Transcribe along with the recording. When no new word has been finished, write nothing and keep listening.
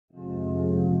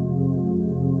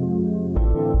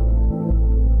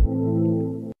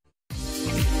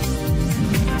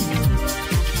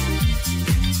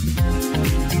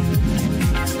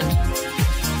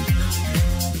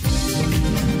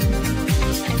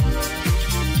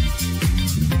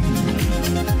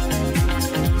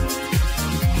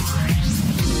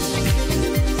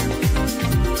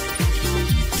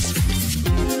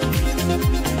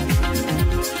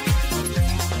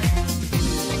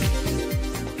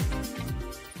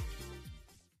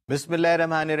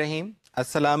Bismillahirrahmanirrahim.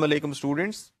 Assalamu alaikum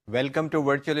students. Welcome to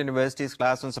Virtual University's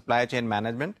class on Supply Chain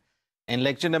Management. In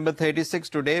lecture number 36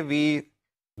 today, we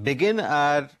begin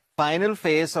our final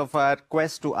phase of our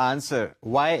quest to answer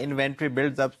why inventory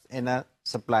builds up in a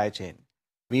supply chain.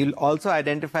 We will also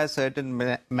identify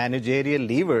certain managerial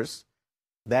levers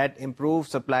that improve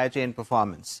supply chain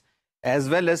performance, as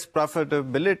well as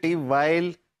profitability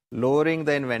while lowering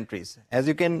the inventories. As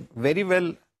you can very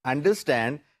well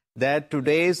understand, that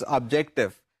today's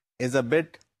objective is a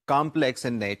bit complex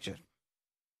in nature.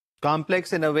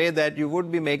 Complex in a way that you would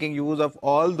be making use of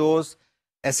all those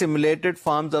assimilated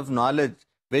forms of knowledge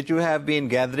which you have been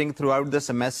gathering throughout the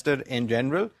semester in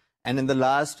general and in the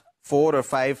last 4 or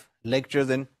 5 lectures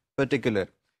in particular.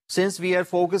 Since we are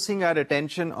focusing our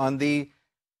attention on the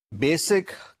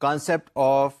basic concept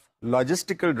of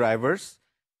logistical drivers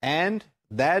and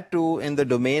that too in the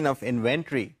domain of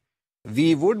inventory,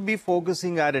 we would be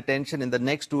focusing our attention in the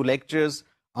next 2 lectures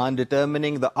on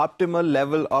determining the optimal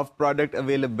level of product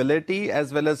availability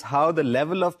as well as how the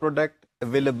level of product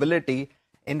availability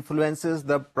influences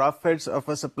the profits of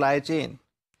a supply chain.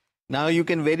 Now you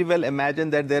can very well imagine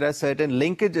that there are certain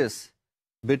linkages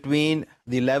between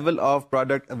the level of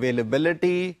product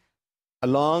availability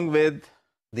along with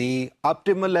the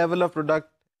optimal level of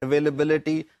product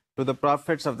availability to the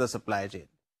profits of the supply chain.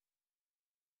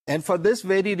 And for this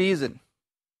very reason,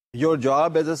 your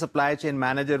job as a supply chain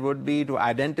manager would be to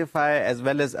identify as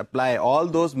well as apply all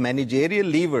those managerial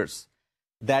levers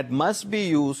that must be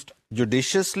used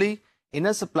judiciously in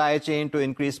a supply chain to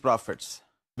increase profits.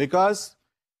 Because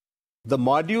the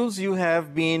modules you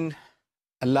have been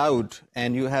allowed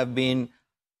and you have been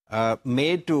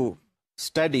made to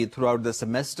study throughout the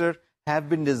semester have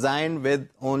been designed with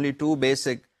only 2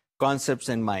 basic concepts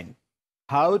in mind.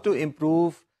 How to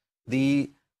improve the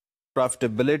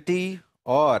profitability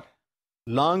or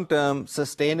long-term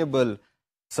sustainable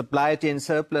supply chain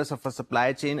surplus of a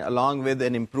supply chain along with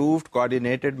an improved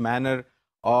coordinated manner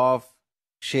of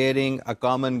sharing a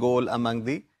common goal among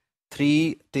the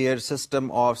 3-tier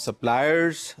system of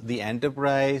suppliers, the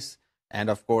enterprise, and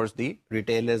of course the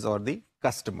retailers or the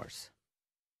customers.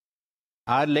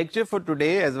 Our lecture for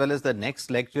today as well as the next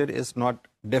lecture is not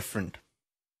different.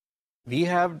 We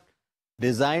have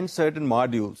designed certain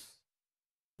modules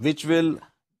which will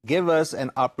give us an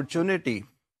opportunity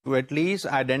to at least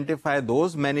identify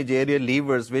those managerial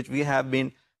levers which we have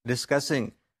been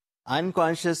discussing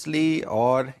unconsciously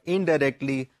or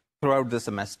indirectly throughout the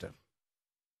semester.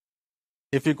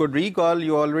 If you could recall,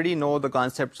 you already know the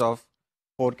concepts of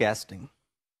forecasting.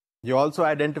 You also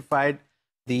identified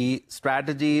the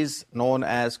strategies known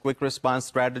as quick response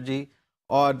strategy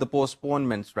or the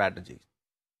postponement strategy.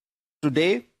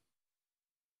 Today,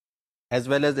 as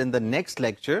well as in the next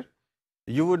lecture,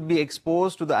 you would be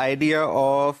exposed to the idea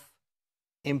of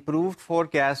improved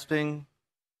forecasting,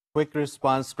 quick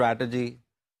response strategy,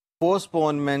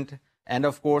 postponement, and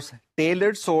of course,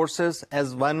 tailored sources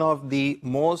as one of the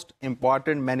most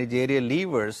important managerial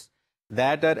levers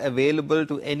that are available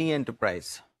to any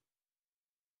enterprise.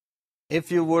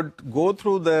 If you would go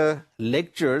through the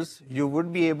lectures, you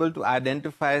would be able to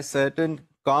identify certain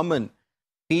common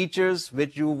features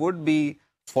which you would be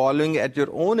following at your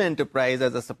own enterprise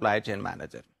as a supply chain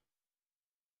manager.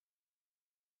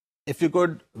 If you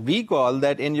could recall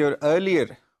that in your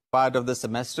earlier part of the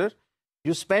semester,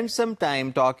 you spent some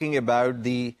time talking about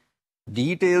the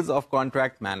details of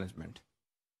contract management.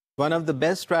 One of the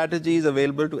best strategies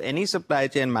available to any supply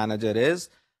chain manager is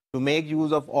to make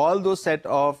use of all those set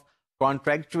of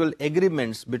contractual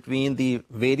agreements between the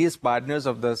various partners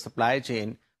of the supply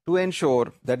chain to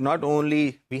ensure that not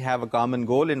only we have a common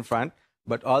goal in front,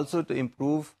 but also to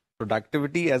improve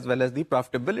productivity as well as the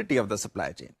profitability of the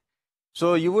supply chain.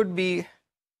 So you would be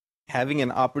having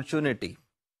an opportunity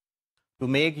to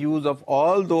make use of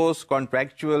all those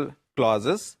contractual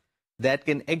clauses that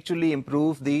can actually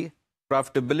improve the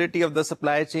profitability of the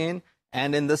supply chain,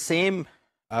 and in the same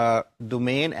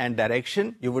domain and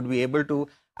direction, you would be able to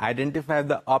identify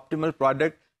the optimal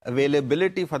product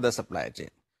availability for the supply chain.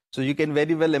 So you can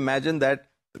very well imagine that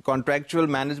the contractual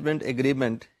management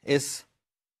agreement is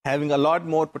having a lot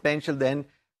more potential than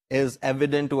is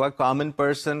evident to a common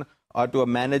person or to a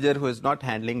manager who is not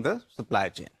handling the supply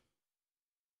chain.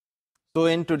 So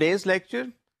in today's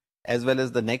lecture, as well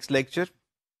as the next lecture,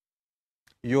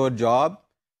 your job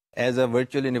as a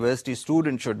virtual university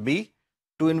student should be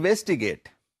to investigate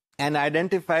and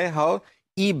identify how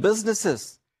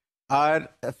e-businesses are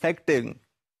affecting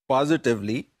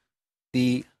positively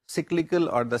the cyclical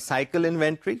or the cycle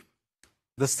inventory,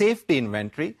 the safety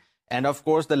inventory, and of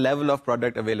course the level of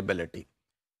product availability.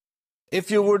 If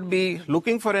you would be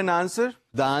looking for an answer,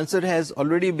 the answer has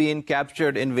already been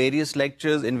captured in various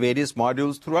lectures, in various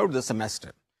modules throughout the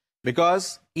semester.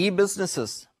 Because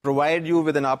e-businesses provide you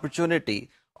with an opportunity,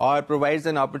 or provides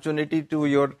an opportunity to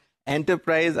your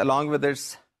enterprise along with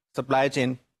its supply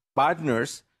chain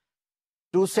partners,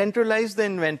 to centralize the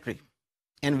inventory.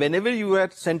 And whenever you are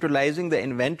centralizing the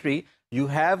inventory, you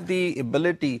have the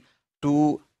ability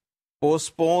to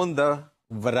postpone the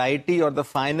variety or the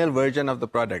final version of the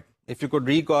product. If you could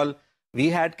recall, we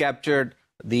had captured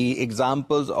the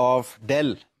examples of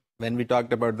Dell when we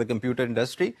talked about the computer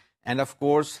industry, and of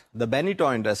course the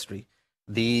Benetton industry,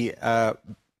 the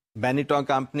Benetton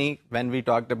company when we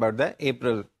talked about the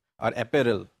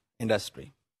apparel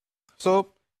industry. So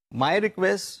my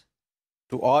request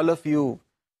to all of you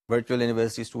virtual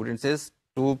university students is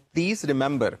to please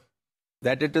remember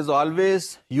that it is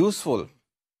always useful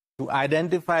to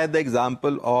identify the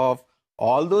example of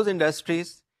all those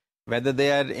industries, whether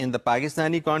they are in the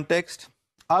Pakistani context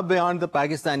or beyond the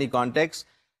Pakistani context,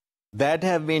 that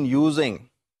have been using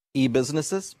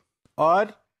e-businesses or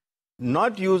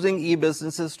not using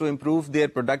e-businesses to improve their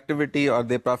productivity or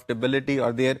their profitability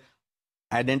or their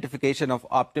identification of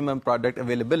optimum product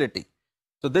availability.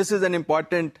 So this is an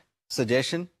important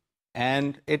suggestion,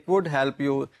 and it would help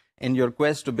you in your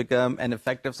quest to become an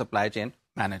effective supply chain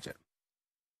manager.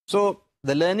 So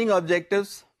the learning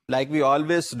objectives, like we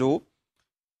always do,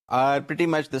 are pretty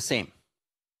much the same.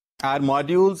 Our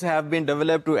modules have been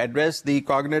developed to address the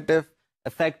cognitive,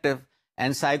 affective,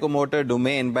 and psychomotor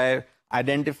domain by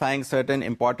identifying certain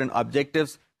important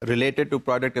objectives related to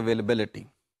product availability.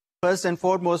 First and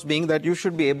foremost being that you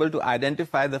should be able to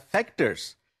identify the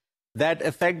factors that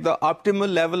affect the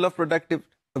optimal level of productive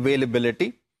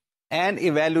availability and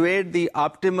evaluate the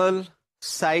optimal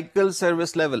cycle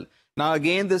service level. Now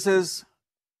again, this is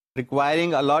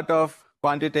requiring a lot of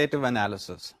quantitative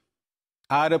analysis.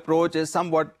 Our approach is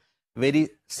somewhat very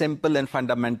simple and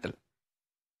fundamental.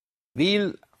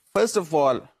 We'll first of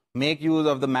all make use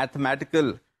of the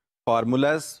mathematical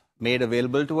formulas made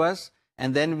available to us,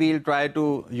 and then we'll try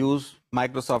to use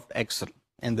Microsoft Excel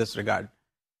in this regard.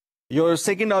 Your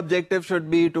second objective should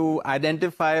be to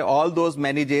identify all those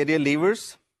managerial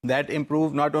levers that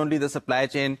improve not only the supply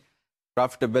chain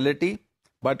profitability,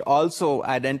 but also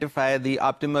identify the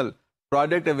optimal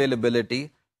product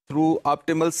availability through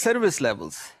optimal service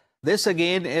levels. This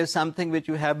again is something which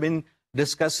you have been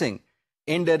discussing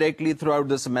indirectly throughout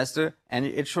the semester, and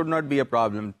it should not be a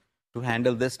problem to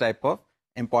handle this type of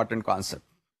important concept.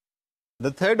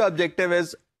 The third objective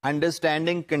is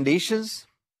understanding conditions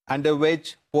under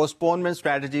which postponement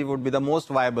strategy would be the most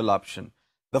viable option.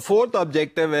 The fourth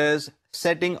objective is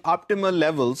setting optimal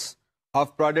levels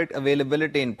of product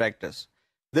availability in practice.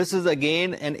 This is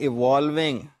again an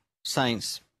evolving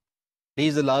science.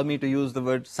 Please allow me to use the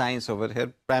word science over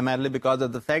here, primarily because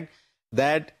of the fact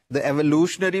that the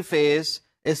evolutionary phase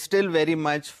is still very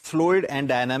much fluid and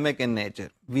dynamic in nature.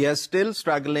 We are still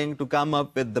struggling to come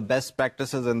up with the best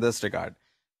practices in this regard.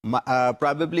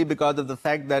 Probably because of the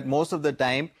fact that most of the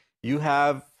time you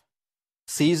have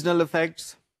seasonal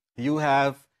effects, you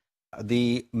have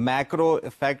the macro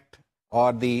effect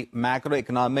or the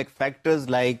macroeconomic factors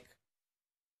like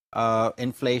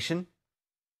inflation,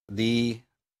 the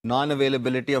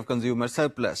non-availability of consumer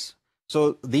surplus.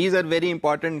 So these are very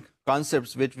important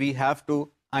concepts which we have to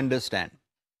understand.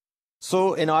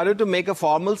 So in order to make a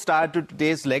formal start to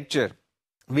today's lecture,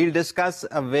 we'll discuss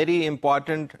a very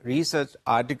important research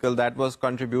article that was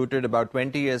contributed about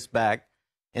 20 years back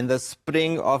in the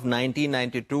spring of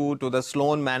 1992 to the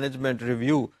Sloan Management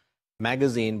Review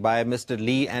magazine by Mr.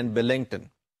 Lee and Billington.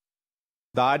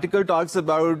 The article talks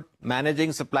about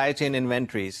managing supply chain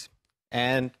inventories,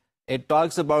 and it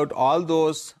talks about all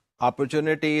those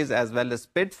opportunities as well as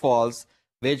pitfalls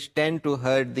which tend to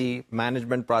hurt the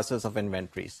management process of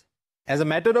inventories. As a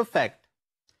matter of fact,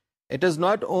 it is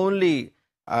not only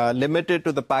limited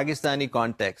to the Pakistani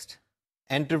context.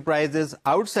 Enterprises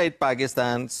outside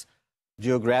Pakistan's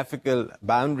geographical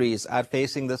boundaries are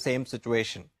facing the same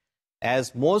situation,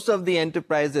 as most of the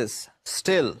enterprises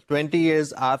still 20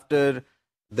 years after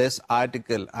this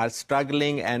article are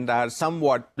struggling and are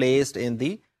somewhat placed in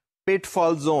the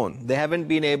pitfall zone. They haven't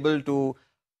been able to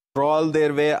crawl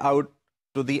their way out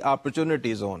to the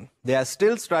opportunity zone. They are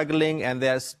still struggling and they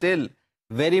are still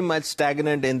very much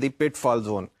stagnant in the pitfall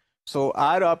zone. So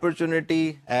our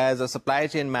opportunity as a supply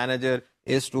chain manager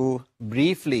is to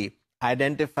briefly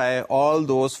identify all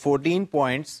those 14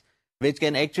 points which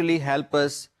can actually help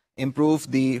us improve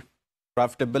the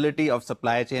profitability of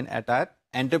supply chain at our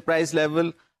enterprise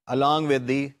level, along with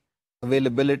the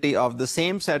availability of the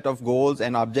same set of goals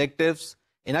and objectives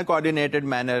in a coordinated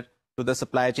manner to the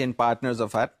supply chain partners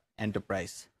of our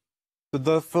enterprise. So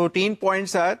the 14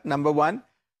 points are: number one,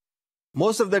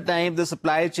 most of the time the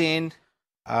supply chain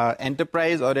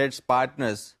enterprise or its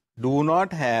partners do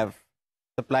not have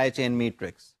supply chain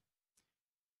metrics.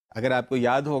 اگر آپ کو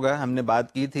یاد ہوگا ہم نے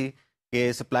بات کی تھی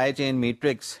کہ سپلائی چین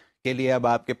میٹرکس کے لیے اب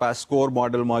آپ کے پاس اسکور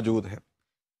ماڈل موجود ہے.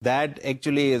 That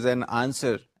actually is an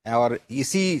answer, اور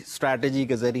اسی اسٹریٹجی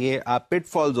کے ذریعے آپ پٹ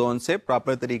فال زون سے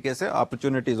پراپر طریقے سے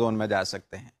اپرچونٹی زون میں جا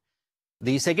سکتے ہیں.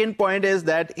 The second point is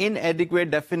that in adequate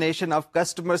definition of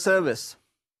customer service.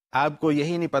 آپ کو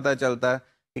یہی نہیں پتہ چلتا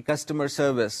کہ کسٹمر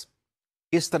سروس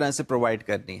کس طرح سے پرووائڈ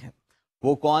کرنی ہے,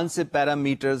 وہ کون سے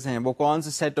پیرامیٹرز ہیں, وہ کون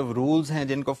سے سیٹ آف رولز ہیں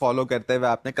جن کو فالو کرتے ہوئے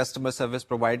آپ نے کسٹمر سروس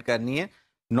پرووائڈ کرنی ہے,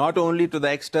 not only to the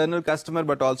external customer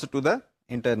but also to the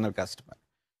internal customer.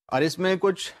 اور اس میں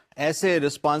کچھ ایسے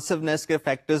رسپانسونیس کے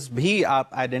فیکٹرز بھی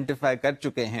آپ آئیڈینٹیفائی کر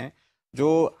چکے ہیں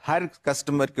جو ہر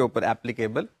کسٹمر کے اوپر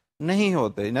ایپلیکیبل نہیں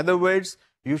ہوتے. In other words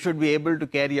you should be able to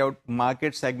carry out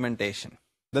market segmentation.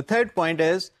 The third point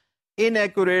is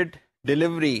inaccurate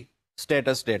delivery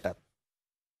status data.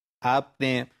 آپ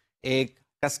نے ایک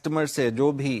کسٹمر سے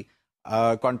جو بھی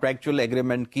کانٹریکچوئل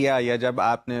ایگریمنٹ کیا, یا جب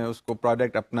آپ نے اس کو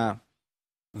پروڈکٹ اپنا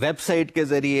ویب سائٹ کے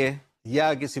ذریعے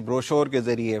یا کسی بروشور کے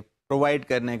ذریعے پرووائڈ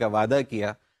کرنے کا وعدہ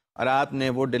کیا, اور آپ نے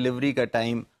وہ ڈیلیوری کا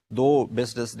ٹائم 2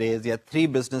 بزنس ڈیز یا 3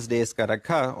 بزنس ڈیز کا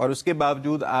رکھا, اور اس کے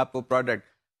باوجود آپ وہ پروڈکٹ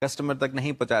کسٹمر تک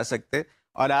نہیں پہنچا سکتے,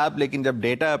 اور آپ لیکن جب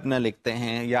ڈیٹا اپنا لکھتے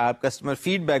ہیں یا آپ کسٹمر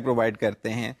فیڈ بیک پرووائڈ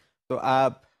کرتے ہیں تو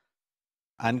آپ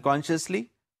انکانشیسلی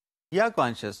یا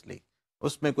کانشیسلی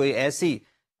اس میں کوئی ایسی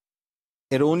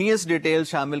ایرونیس ڈیٹیل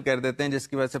شامل کر دیتے ہیں جس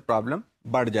کی وجہ سے پرابلم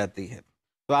بڑھ جاتی ہے.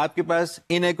 تو آپ کے پاس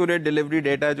انیکوریٹ ڈیلیوری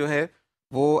ڈیٹا جو ہے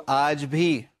وہ آج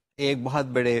بھی ایک بہت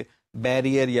بڑے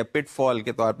بیریئر یا پٹ فال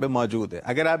کے طور پہ موجود ہے.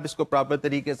 اگر آپ اس کو پراپر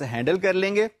طریقے سے ہینڈل کر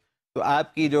لیں گے تو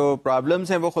آپ کی جو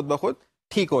پرابلمس ہیں وہ خود بخود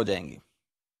ٹھیک ہو جائیں گی.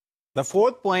 The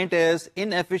fourth point is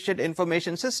انیفیشینٹ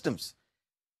information systems.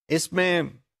 اس میں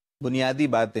بنیادی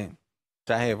باتیں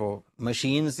چاہے وہ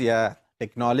مشینز یا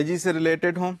ٹیکنالوجی سے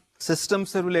ریلیٹڈ ہوں, سسٹم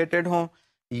سے ریلیٹڈ ہوں,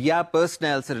 یا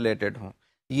پرسنل سے ریلیٹڈ ہوں,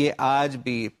 یہ آج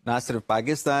بھی نہ صرف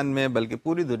پاکستان میں بلکہ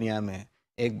پوری دنیا میں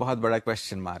ایک بہت بڑا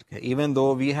کوشچن مارک ہے. Even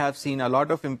though we have seen a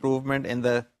lot of improvement in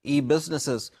the E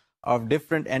businesses of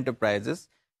different enterprises,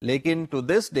 لیکن to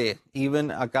this day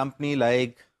even a company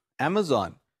like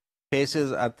Amazon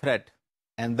faces a threat,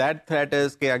 and that threat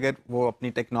is کہ اگر وہ اپنی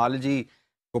technology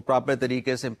کو proper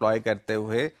طریقے سے employ کرتے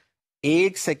ہوئے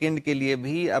 1 سیکنڈ کے لیے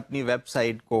بھی اپنی ویب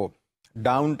سائٹ کو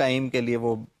ڈاؤن ٹائم کے لیے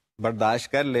وہ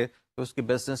برداشت کر لے تو اس کے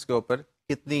بزنس کے اوپر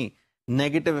کتنی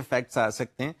نیگیٹو افیکٹس آ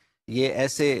سکتے ہیں. یہ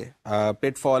ایسے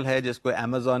پٹ فال ہے جس کو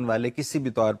Amazon والے کسی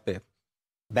بھی طور پہ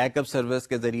بیک اپ سروس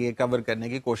کے ذریعے کور کرنے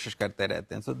کی کوشش کرتے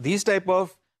رہتے ہیں. So these type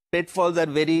of pitfalls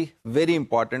are very, very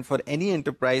important for any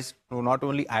enterprise to not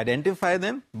only identify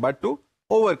them, but to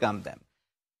overcome them.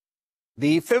 The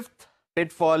fifth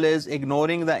pitfall is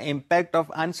ignoring the impact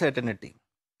of uncertainty.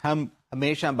 ہم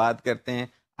ہمیشہ بات کرتے ہیں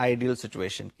ideal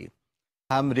situation کی.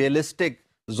 ہم realistic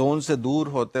zone سے دور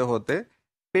ہوتے ہوتے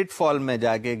pitfall میں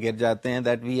جا کے گر جاتے ہیں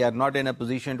that we are not in a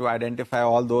position to identify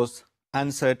all those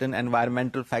uncertain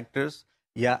environmental factors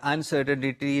یا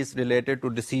uncertainties related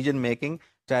to decision making,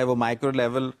 چاہے وہ مائکرو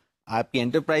لیول آپ کی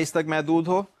انٹرپرائز تک محدود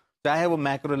ہو, چاہے وہ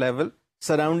macro level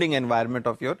surrounding environment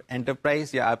of your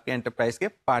enterprise یا آپ کے انٹرپرائز کے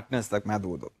پارٹنرز تک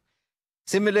محدود ہو.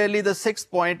 Similarly the 6th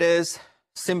point is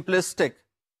simplistic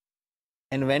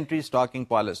inventory stalking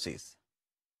policies.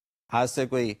 آج سے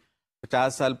کوئی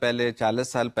 50 سال پہلے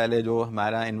 40 سال پہلے جو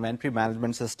ہمارا انوینٹری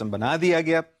مینجمنٹ سسٹم بنا دیا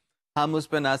گیا, ہم اس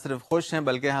پہ نہ صرف خوش ہیں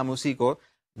بلکہ ہم اسی کو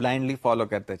بلائنڈلی فالو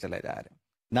کرتے چلے جا رہے ہیں.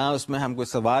 نہ اس میں ہم کوئی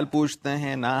سوال پوچھتے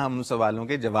ہیں, نہ ہم ان سوالوں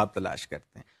کے جواب تلاش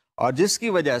کرتے ہیں, اور جس کی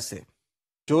وجہ سے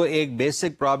جو ایک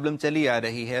بیسک پرابلم چلی آ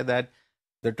رہی ہے that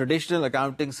the traditional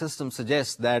accounting system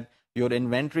suggests that your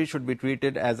inventory should be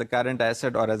treated as a current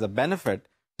asset or as a benefit,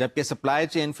 جبکہ supply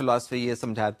chain philosophy یہ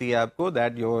سمجھاتی ہے آپ کو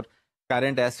that your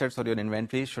current assets or your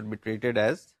inventory should be treated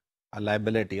as a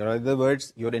liability, or in other words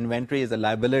your inventory is a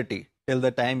liability till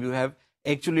the time you have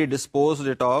actually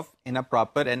disposed it off in a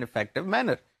proper and effective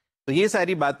manner. تو یہ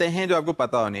ساری باتیں ہیں جو آپ کو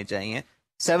پتہ ہونی چاہیے.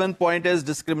 7th point is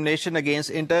discrimination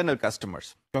against internal customers.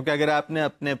 کیونکہ اگر آپ نے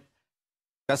اپنے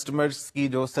کسٹمرز کی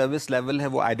جو سروس لیول ہے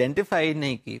وہ آئیڈینٹیفائی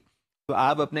نہیں کی تو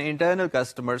آپ اپنے انٹرنل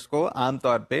کسٹمرز کو عام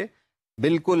طور پہ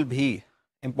بالکل بھی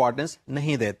امپورٹنس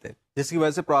نہیں دیتے, جس کی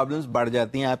وجہ سے پرابلمس بڑھ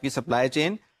جاتی ہیں آپ کی سپلائی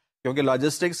چین. کیونکہ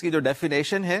لاجسٹکس کی جو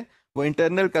ڈیفینیشن ہے وہ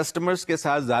انٹرنل کسٹمرز کے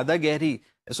ساتھ زیادہ گہری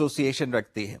ایسوسیشن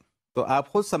رکھتی ہے. تو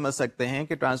آپ خود سمجھ سکتے ہیں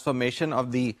کہ transformation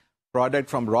of the product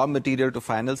from raw material to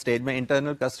final stage میں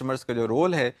انٹرنل کسٹمرز کا جو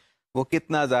رول ہے وہ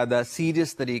کتنا زیادہ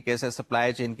سیریس طریقے سے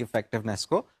سپلائی چین کی افیکٹونیس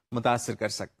کو متاثر کر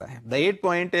سکتا ہے. دا 8th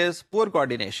پوائنٹ از پور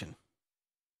کوآرڈینیشن.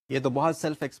 یہ تو بہت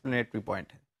سیلف ایکسپلینیٹری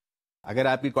پوائنٹ ہے. اگر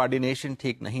آپ کی کوآرڈینیشن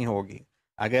ٹھیک نہیں ہوگی,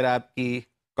 اگر آپ کی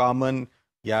کامن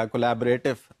یا کولیبریٹو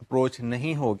اپروچ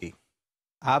نہیں ہوگی,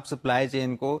 آپ سپلائی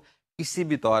چین کو کسی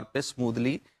بھی طور پہ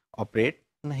اسموتھلی آپریٹ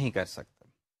نہیں کر سکتے.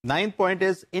 9th point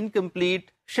is incomplete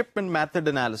shipment method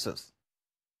analysis.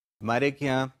 ہمارے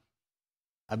یہاں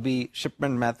ابھی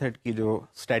شپمنٹ میتھڈ کی جو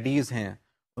اسٹڈیز ہیں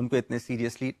ان کو اتنے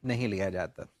سیریسلی نہیں لیا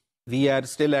جاتا. We are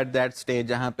still at that stage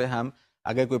جہاں پہ ہم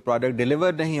اگر کوئی پروڈکٹ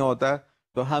ڈلیور نہیں ہوتا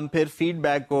تو ہم پھر فیڈ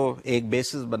بیک کو ایک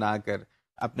بیسس بنا کر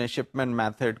اپنے شپمنٹ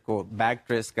میتھڈ کو بیک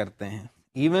ٹریس کرتے ہیں.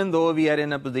 Even though we are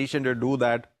in a position to do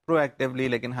that pro actually,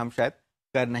 لیکن ہم شاید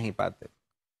کر نہیں پاتے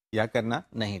یا کرنا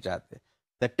نہیں چاہتے.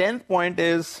 دا 10th point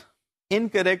is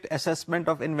incorrect assessment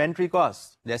of inventory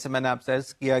cost. جیسے میں نے آپ سے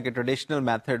عرض کیا کہ ٹریڈیشنل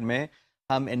میتھڈ میں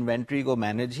ہم انوینٹری کو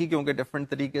مینج ہی کیونکہ ڈفرینٹ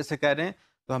طریقے سے کریں,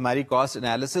 تو ہماری کاسٹ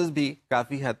انالیسز بھی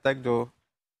کافی حد تک جو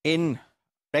ان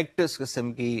پریکٹس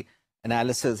قسم کی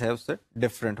انالیسز ہے اس سے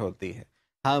ڈفرینٹ ہوتی ہے.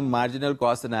 ہم مارجنل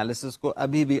کاسٹ انالیسز کو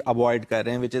ابھی بھی اوائڈ کر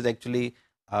رہے ہیں, وچ is actually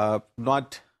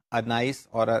not a nice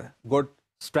اور a good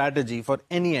strategy for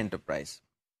any enterprise.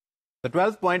 The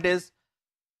 12th point is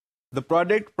the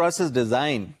product process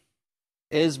design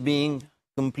is being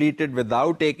completed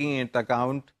without taking into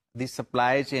account the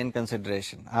supply chain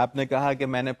consideration. آپ نے کہا کہ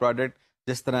میں نے پروڈکٹ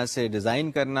جس طرح سے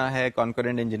ڈیزائن کرنا ہے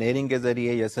کانکرنٹ انجینئرنگ کے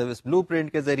ذریعے یا سروس بلو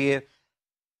پرنٹ کے ذریعے,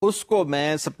 اس کو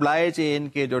میں سپلائی چین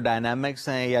کے جو ڈائنامکس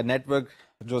ہیں یا نیٹ ورک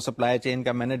جو سپلائی چین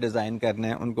کا میں نے ڈیزائن کرنا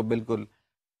ہے ان کو بالکل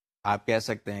آپ کہہ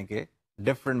سکتے ہیں کہ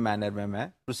ڈفرنٹ مینر میں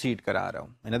پروسیڈ کرا رہا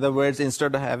ہوں. In other words,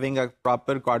 instead of having a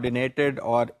proper coordinated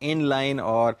or in-line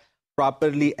or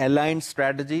properly aligned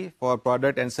strategy for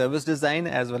product and service design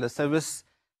as well as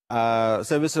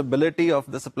serviceability of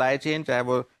the supply chain, چاہے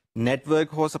وہ net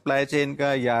work ہو supply chain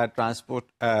کا یا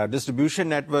transport distribution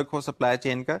net work ہو supply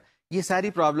chain کا, یہ ساری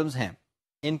problems ہیں.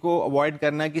 ان کو avoid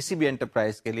کرنا کسی بھی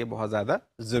انٹرپرائز کے لیے بہت زیادہ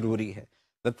ضروری ہے.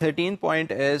 The 13th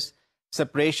point is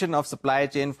separation of supply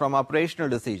chain from operational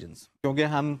decisions. کیونکہ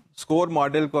ہم اسکور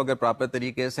ماڈل کو اگر پراپر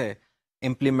طریقے سے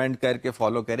امپلیمنٹ کر کے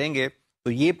فالو کریں گے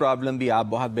تو یہ پرابلم بھی آپ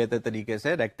بہت بہتر طریقے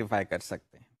سے ریکٹیفائی کر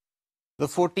سکتے ہیں. The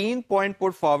 14th point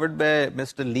put forward by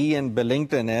Mr. Lee and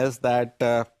Billington is that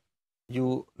you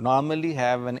normally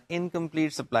have an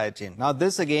incomplete supply chain. Now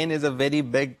this again is a very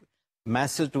big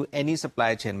message to any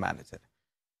supply chain manager,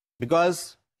 because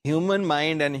human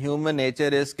mind and human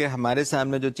nature اس کے ہمارے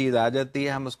سامنے جو چیز آ جاتی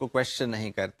ہے ہم اس کو question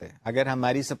نہیں کرتے. اگر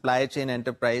ہماری سپلائی چین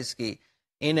انٹرپرائز کی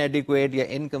ان ایڈیکویٹ یا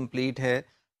انکمپلیٹ ہے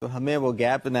تو ہمیں وہ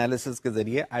گیپ انالیسس کے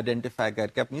ذریعے آئیڈینٹیفائی کر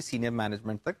کے اپنی سینئر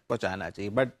مینجمنٹ تک پہنچانا چاہیے.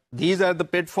 But these are the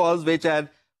put falls which are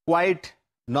quite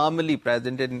normally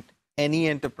present in any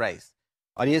enterprise.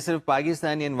 اور یہ صرف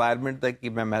پاکستانی انوائرمنٹ تک کی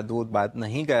میں محدود بات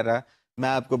نہیں کر رہا, میں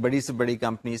آپ کو بڑی سے بڑی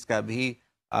کمپنیز کا بھی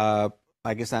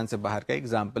پاکستان سے باہر کا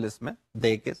اگزامپل اس میں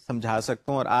دے کے سمجھا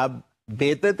سکتا ہوں, اور آپ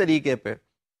بہتر طریقے پہ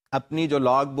اپنی جو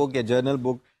لاگ بک یا جرنل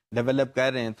بک ڈیولپ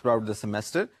کر رہے ہیں تھرو آؤٹ دا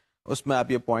سیمسٹر اس میں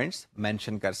آپ یہ پوائنٹس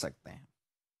مینشن کر سکتے ہیں.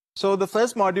 سو the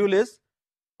first module is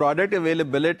product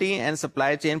availability and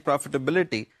supply chain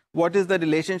profitability. What is the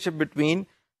relation ship between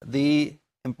the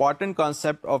important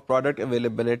concept of product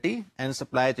availability and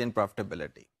supply chain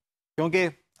profitability. کیونکہ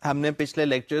ہم نے پچھلے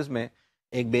لیکچرز میں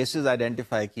ایک بیسس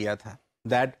آئیڈینٹیفائی کیا تھا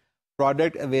that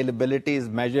product availability is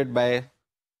measured by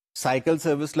cycle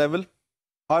service level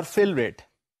اور fill rate,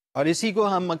 اور اسی کو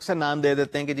ہم اکثر نام دے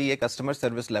دیتے ہیں کہ جی یہ کسٹمر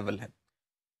سروس لیول ہے.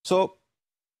 So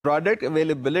product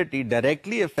availability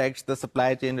directly affects the supply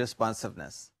chain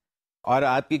responsiveness, اور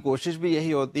آپ کی کوشش بھی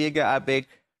یہی ہوتی ہے کہ آپ ایک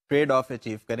ٹریڈ آف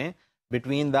اچیو کریں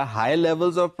between the high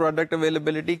levels of product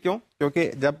availability. کیوں؟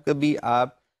 کیونکہ جب کبھی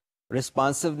آپ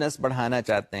responsiveness بڑھانا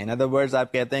چاہتے ہیں, in other words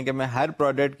آپ کہتے ہیں کہ میں ہر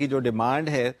پروڈکٹ کی جو ڈیمانڈ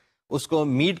ہے اس کو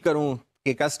میٹ کروں,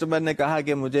 کہ کسٹمر نے کہا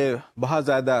کہ مجھے بہت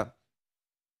زیادہ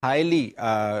ہائیلی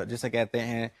جسے کہتے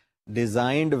ہیں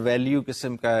ڈیزائنڈ ویلیو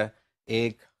قسم کا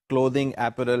ایک کلودنگ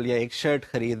ایپرل یا ایک شرٹ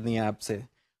خریدنی ہے آپ سے.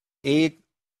 ایک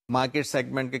مارکیٹ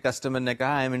سیگمنٹ کے کسٹمر نے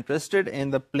کہا I am interested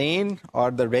in the plane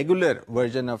اور the regular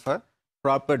version of a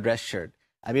proper dress shirt.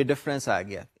 اب یہ ڈفرینس آ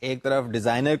گیا, ایک طرف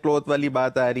ڈیزائنر کلوتھ والی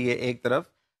بات آ رہی ہے, ایک طرف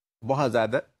بہت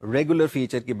زیادہ ریگولر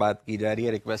فیچر کی بات کی جا رہی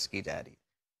ہے, ریکویسٹ کی جا رہی ہے.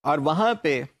 اور وہاں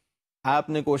پہ آپ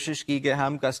نے کوشش کی کہ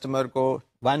ہم کسٹمر کو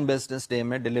 1 بزنس ڈے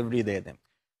میں ڈلیوری دے دیں.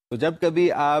 تو جب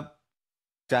کبھی آپ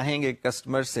چاہیں گے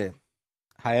کسٹمر سے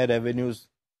ہائر ریونیوز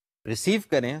ریسیو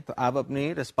کریں تو آپ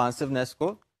اپنی رسپانسونیس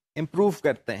کو امپروو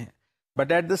کرتے ہیں.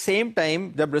 But at the same time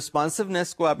جب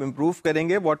رسپانسونیس کو آپ امپروو کریں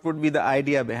گے, what would be the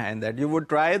idea behind that? You would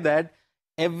try that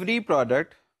every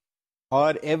product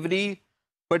اور every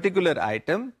particular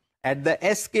item at the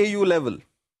SKU level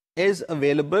is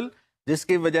available, جس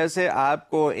کی وجہ سے آپ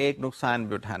کو ایک نقصان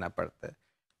بھی اٹھانا پڑتا ہے.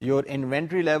 Your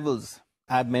inventory levels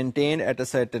are maintained at a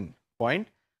certain point,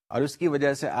 اور اس کی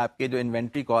وجہ سے آپ کے جو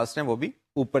انوینٹری کاسٹ ہیں وہ بھی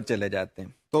اوپر چلے جاتے ہیں.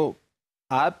 تو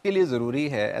آپ کے لیے ضروری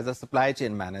ہے as a supply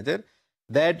chain manager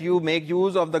that you make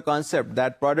use of the concept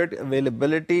that product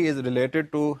availability is related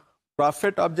to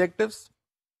profit objectives,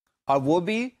 اور وہ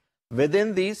بھی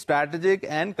within the strategic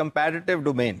and competitive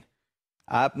domain.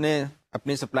 آپ نے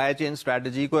اپنی سپلائی چین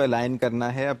اسٹریٹجی کو الائن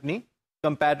کرنا ہے اپنی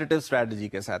کمپیٹیٹو اسٹریٹجی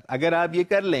کے ساتھ. اگر آپ یہ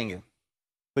کر لیں گے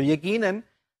تو یقیناً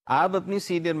آپ اپنی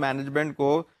سینئر مینجمنٹ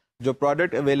کو جو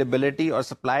پروڈکٹ اویلیبلٹی اور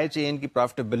سپلائی چین کی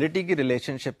پروفیٹیبلٹی کی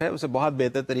ریلیشن شپ ہے اسے بہت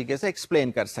بہتر طریقے سے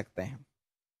ایکسپلین کر سکتے ہیں.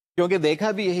 کیونکہ دیکھا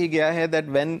بھی یہی گیا ہے that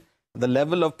when the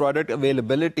level of product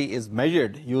availability is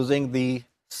measured using the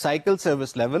cycle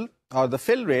service level اور دا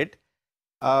فل rate,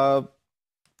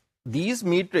 these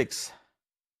matrix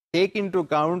take in to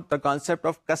account the concept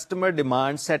of customer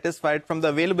demand satisfied from the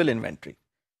available inventory.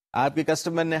 آپ کے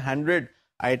customer نے 100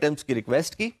 items کی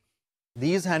request کی,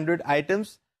 these 100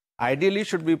 items ideally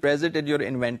should be present in your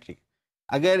inventory.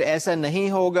 اگر ایسا نہیں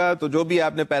ہوگا تو جو بھی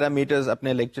آپ نے پیرامیٹرز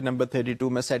اپنے لیکچر نمبر 32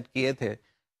 میں سیٹ کیے تھے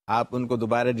آپ ان کو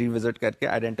دوبارہ ریوزٹ کر کے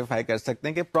آئیڈینٹیفائی کر سکتے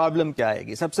ہیں کہ پرابلم کیا آئے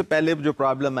گی. سب سے پہلے جو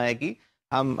پرابلم آئے گی,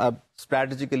 ہم اب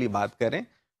اسٹریٹجیکلی بات کریں,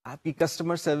 آپ کی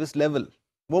کسٹمر سروس لیول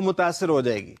وہ متاثر ہو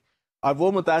جائے گی, اور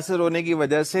وہ متاثر ہونے کی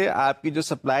وجہ سے آپ کی جو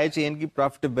سپلائی چین کی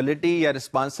پروفیٹیبلٹی یا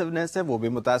رسپانسونیس ہے وہ بھی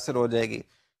متاثر ہو جائے گی.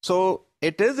 So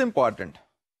it is important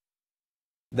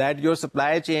that your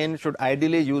supply chain should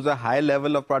ideally use a high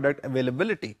level of product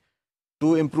availability to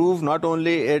improve not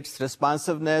only its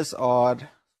responsiveness or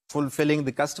fulfilling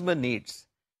the customer needs.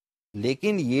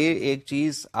 لیکن یہ ایک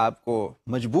چیز آپ کو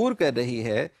مجبور کر رہی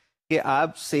ہے کہ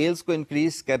آپ سیلز کو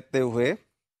انکریز کرتے ہوئے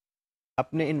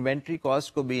اپنے انوینٹری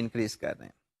کاسٹ کو بھی انکریز کر رہے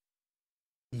ہیں.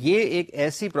 یہ ایک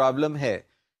ایسی پرابلم ہے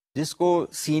جس کو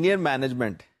سینئر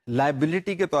مینجمنٹ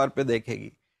لائبلٹی کے طور پہ دیکھے گی.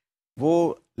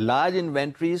 وہ لارج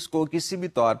انوینٹریز کو کسی بھی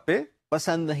طور پہ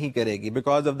پسند نہیں کرے گی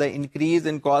because of the increase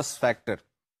in cost factor.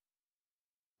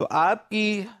 تو آپ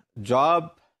کی جاب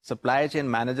سپلائی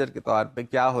چین مینیجر کے طور پہ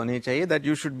کیا ہونی چاہیے, that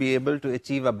you should be able to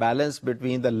achieve a balance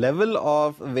between the level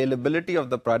of availability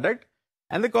of the product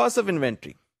and the cost of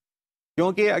inventory.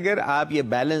 کیونکہ اگر آپ یہ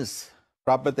بیلنس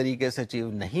پراپر طریقے سے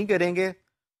اچیو نہیں کریں گے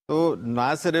تو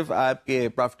نہ صرف آپ کے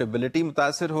پروفیٹیبلٹی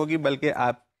متاثر ہوگی بلکہ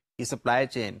آپ کی supply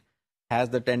chain has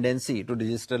the tendency to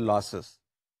register losses.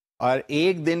 اور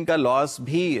ایک دن کا لاس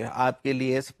بھی آپ کے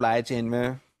لیے سپلائی چین میں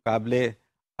قابل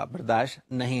برداشت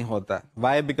نہیں ہوتا.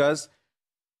 Why? Because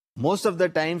most of the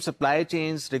time supply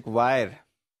chains require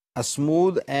a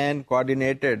smooth and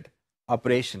coordinated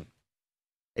operation.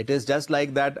 It is just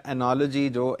like that analogy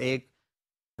جو ایک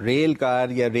ریل کار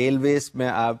یا ریلویز میں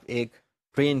آپ ایک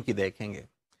ٹرین کی دیکھیں گے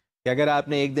کہ اگر آپ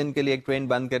نے ایک دن کے لیے ایک ٹرین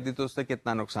بند کر دی تو اس سے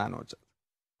کتنا نقصان ہو جاتا.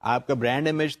 آپ کا برانڈ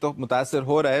امیج تو متاثر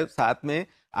ہو رہا ہے, ساتھ میں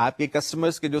آپ کے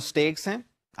کسٹمرز کے جو سٹیکس ہیں,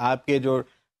 آپ کے جو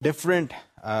ڈفرینٹ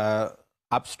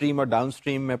اپ اسٹریم اور ڈاؤن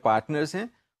اسٹریم میں پارٹنرز ہیں,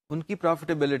 ان کی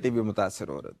پروفیٹیبلٹی بھی متاثر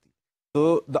ہو رہی.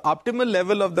 تو the optimal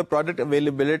level of the product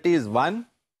availability is one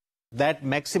that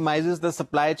میکسیمائزز the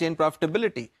supply chain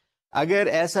profitability. اگر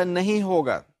ایسا نہیں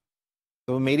ہوگا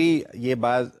تو میری یہ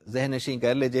بات ذہن نشین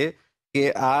کر لیجیے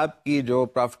کہ آپ کی جو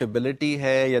پروفیٹیبلٹی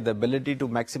ہے یا the ability to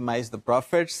maximize the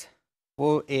prophets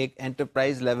وہ ایک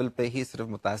انٹرپرائز لیول پہ ہی صرف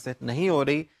متاثر نہیں ہو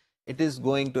رہی, it is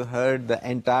going to hurt the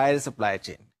entire supply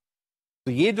chain.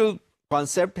 تو یہ جو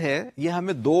کانسیپٹ ہے یہ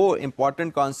ہمیں دو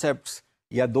امپورٹنٹ کانسیپٹس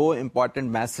یا دو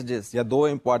امپورٹنٹ میسیجز یا دو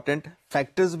امپورٹنٹ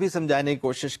فیکٹرز بھی سمجھانے کی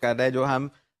کوشش کر رہے ہیں جو ہم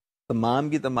تمام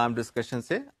کی تمام ڈسکشن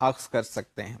سے اخذ کر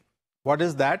سکتے ہیں. What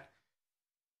is that?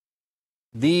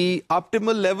 The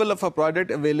optimal level of a product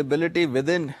availability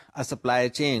within a supply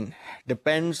chain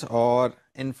depends or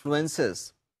influences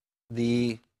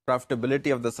the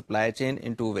profitability of the supply chain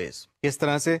in two ways. کس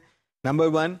طرح سے؟ Number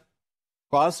one,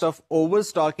 cost of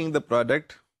overstocking the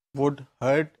product would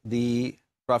hurt the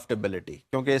profitability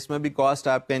کیونکہ اس میں بھی cost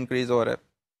آپ کا increase ہو رہا ہے.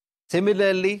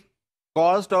 Similarly,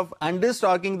 cost of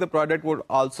understocking the product would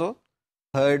also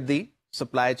hurt the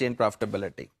supply chain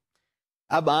profitability.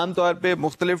 اب عام طور پہ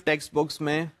مختلف ٹیکسٹ بکس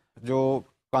میں جو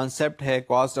کانسیپٹ ہے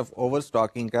کاسٹ آف اوور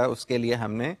اسٹاکنگ کا, اس کے لیے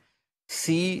ہم نے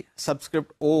سی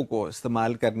سبسکرپٹ او کو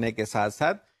استعمال کرنے کے ساتھ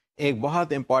ساتھ ایک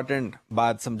بہت امپورٹنٹ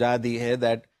بات سمجھا دی ہے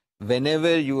that when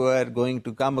ever you are going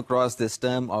to come across this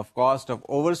term of cost of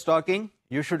over stalking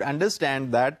you should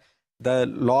understand that the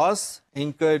loss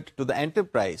incurred to the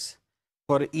enterprise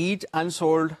for each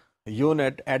unsold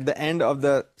unit at the and of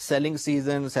the selling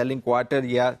season, selling quarter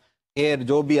یا year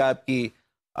جو بھی آپ کی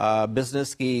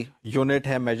business کی unit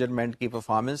ہے measurement کی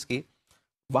performance کی,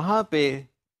 وہاں پہ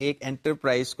ایک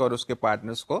انٹرپرائز کو اور اس کے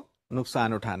پارٹنرز کو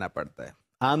نقصان اٹھانا پڑتا ہے.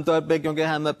 عام طور پہ کیونکہ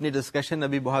ہم اپنی ڈسکشن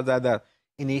ابھی بہت زیادہ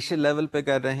انیشیل لیول پہ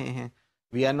کر رہے ہیں,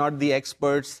 we are not the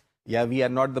experts یا we are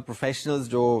not the professionals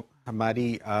جو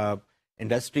ہماری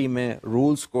انڈسٹری میں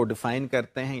رولس کو ڈیفائن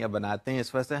کرتے ہیں یا بناتے ہیں.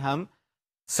 اس وجہ سے ہم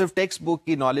صرف ٹیکسٹ بک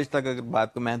کی نالج تک اگر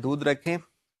بات کو محدود رکھیں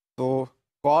تو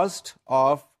کاسٹ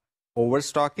آف اوور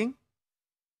اسٹاکنگ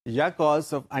یا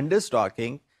cost of under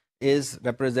stalking is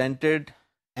represented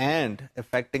and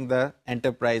affecting the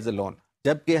enterprise alone,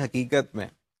 جبکہ حقیقت میں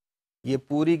یہ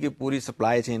پوری کی پوری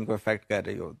سپلائی چین کو افیکٹ کر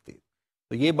رہی ہوتی.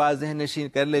 تو یہ بات ذہن نشین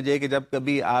کر لیجئے کہ جب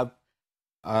کبھی آپ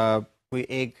کوئی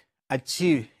ایک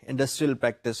اچھی انڈسٹریل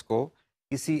پریکٹس کو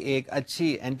کسی ایک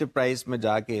اچھی انٹرپرائز میں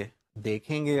جا کے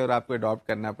دیکھیں گے اور آپ کو اڈاپٹ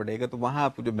کرنا پڑے گا تو وہاں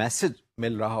آپ کو جو میسج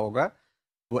مل رہا ہوگا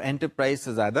وہ انٹرپرائز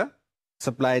سے زیادہ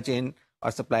سپلائی چین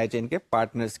اور سپلائی چین کے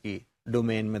پارٹنرز کی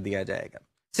ڈومین میں دیا جائے گا.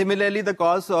 Similarly the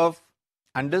cost of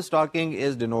under stalking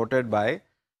is denoted by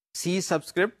C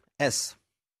subscript S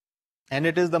and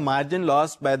it is the margin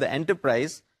lost by the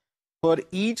enterprise for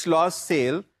each lost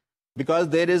sale because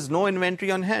there is no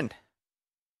inventory on hand.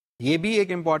 یہ بھی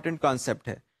ایک important concept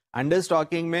ہے. Under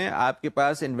stalking میں آپ کے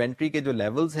پاس inventory کے جو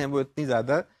levels ہیں وہ اتنی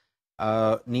زیادہ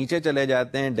نیچے چلے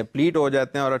جاتے ہیں, ڈپلیٹ ہو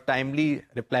جاتے ہیں اور ٹائملی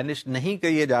ریپلینش نہیں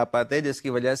کیے جا پاتے, جس کی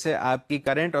وجہ سے آپ کی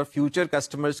کرنٹ اور فیوچر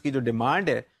کسٹمرز کی جو ڈیمانڈ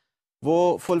ہے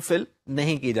وہ فلفل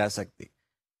نہیں کی جا سکتی.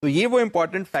 تو یہ وہ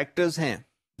امپورٹنٹ فیکٹرز ہیں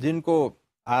جن کو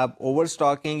آپ اوور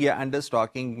اسٹاکنگ یا انڈر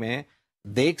اسٹاکنگ میں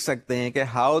دیکھ سکتے ہیں کہ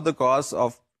how the cost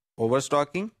of over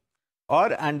stalking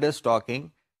اور under stalking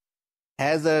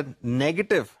has a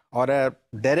negative اور a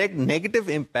direct negative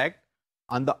impact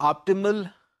on the optimal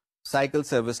cycle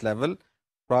service level,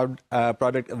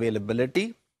 product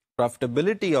availability,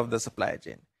 profitability of the supply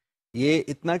chain. یہ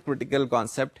اتنا کرٹیکل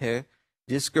کانسیپٹ ہے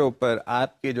جس کے اوپر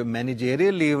آپ کے جو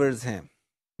مینیجریل لیورز ہیں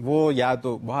وہ یا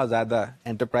تو بہت زیادہ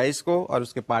انٹرپرائز کو اور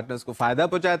اس کے پارٹنرز کو فائدہ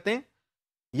پہنچاتے ہیں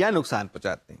یا نقصان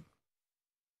پہنچاتے ہیں.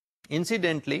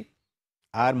 Incidentally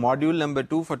are module number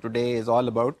 2 for today is all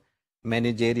about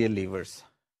managerial levers.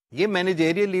 یہ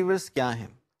مینیجریل لیورز کیا ہیں؟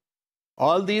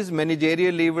 All these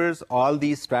managerial levers, all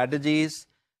these strategies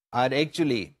are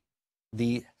actually the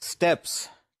steps,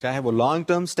 چاہے وہ لانگ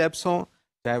ٹرم اسٹیپس ہوں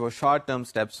چاہے وہ شارٹ ٹرم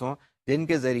اسٹیپس ہوں, جن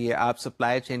کے ذریعے آپ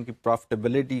سپلائی چین کی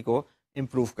پروفیٹیبلٹی کو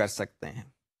امپروو کر سکتے ہیں.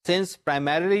 Since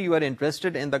primarily you are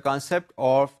interested in the concept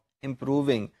of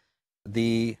improving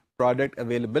the product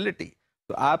availability,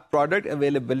 تو آپ پروڈکٹ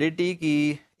اویلیبلٹی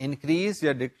کی انکریز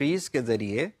یا ڈیکریز کے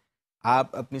ذریعے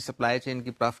آپ اپنی سپلائی چین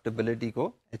کی پروفیٹیبلٹی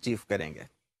کو اچیو کریں گے.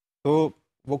 تو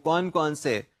وہ کون کون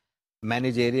سے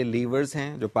مینیجریل لیورز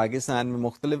ہیں جو پاکستان میں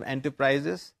مختلف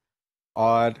انٹرپرائزز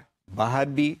اور باہر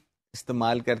بھی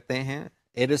استعمال کرتے ہیں,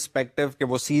 ارسپیکٹو کہ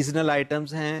وہ سیزنل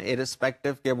آئٹمز ہیں,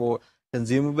 ارسپیکٹو کہ وہ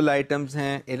کنزیومیبل آئٹمز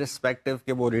ہیں, ارسپیکٹو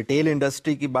کہ وہ ریٹیل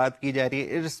انڈسٹری کی بات کی جا رہی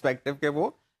ہے, ارسپیکٹو کہ وہ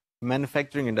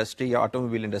مینوفیکچرنگ انڈسٹری یا آٹو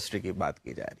موبائل انڈسٹری کی بات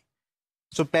کی جا رہی ہے.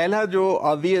 سو پہلا جو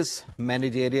آبویس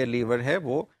مینیجریل لیور ہے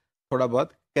وہ تھوڑا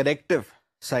بہت کریکٹو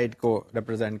سائڈ کو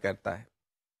ریپرزینٹ کرتا ہے.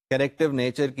 کریکٹو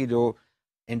نیچر کی جو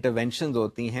انٹرونشنز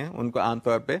ہوتی ہیں ان کو عام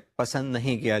طور پہ پسند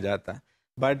نہیں کیا جاتا,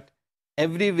 but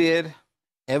every where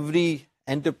every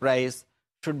enterprise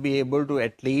should be able to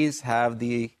at least have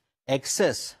the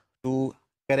access to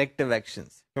corrective actions,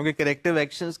 کیونکہ کریکٹو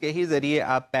ایکشنز کے ہی ذریعے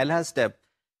آپ پہلا اسٹیپ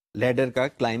لیڈر کا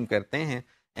کلائم کرتے ہیں.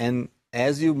 And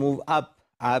as you move up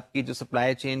آپ کی جو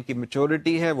سپلائی چین کی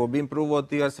میچورٹی ہے وہ بھی امپروو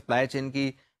ہوتی ہے, اور سپلائی چین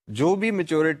کی جو بھی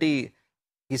میچورٹی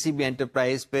کسی بھی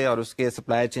انٹرپرائز پہ اور اس کے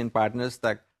سپلائی چین پارٹنرز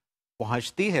تک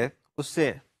پہنچتی ہے اس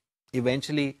سے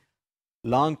eventually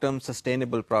long term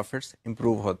sustainable prophets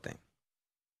improve ہوتے ہیں.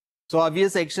 سو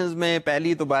آبویس ایکشنز میں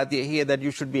پہلی تو بات یہی ہے that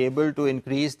you should be able to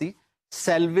increase the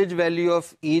salvage value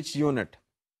of each unit.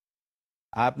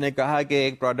 آپ نے کہا کہ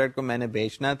ایک پروڈکٹ کو میں نے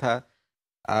بیچنا تھا,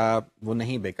 وہ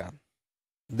نہیں بکا.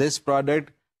 This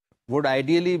product would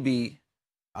ideally be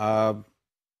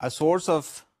a source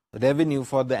of revenue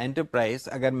for the enterprise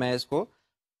اگر میں اس کو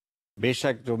بے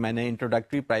شک جو میں نے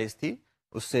انٹروڈکٹری پرائز تھی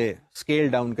اس سے اسکیل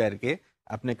ڈاؤن کر کے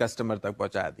اپنے کسٹمر تک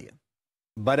پہنچا دیا.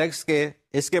 برعکس کے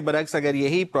اس کے برعکس اگر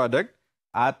یہی پروڈکٹ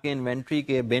آپ کے انوینٹری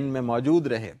کے بن میں موجود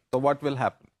رہے تو واٹ ول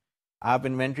ہیپن, آپ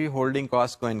انوینٹری ہولڈنگ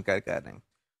کاسٹ کو انکر کر رہے ہیں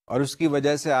اور اس کی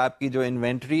وجہ سے آپ کی جو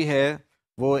انوینٹری ہے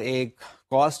وہ ایک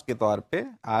کاسٹ کے طور پہ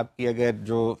آپ کی اگر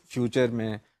جو فیوچر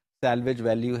میں سیلویج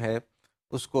ویلیو ہے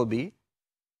اس کو بھی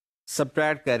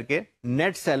سبٹریکٹ کر کے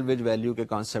نیٹ سیلویج ویلیو کے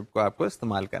کانسیپٹ کو آپ کو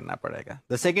استعمال کرنا پڑے گا.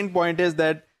 The second point is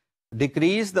that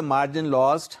decrease the margin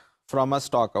lost from a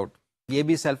stock out. یہ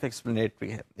بھی سیلف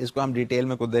ایکسپلینیٹری ہے, اس کو ہم ڈیٹیل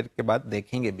میں کچھ دیر کے بعد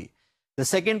دیکھیں گے بھی. The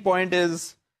second point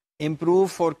is improve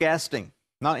four casting.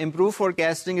 نا improve four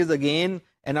casting is again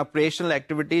N operational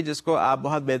activity جس کو آپ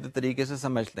بہت بہتر طریقے سے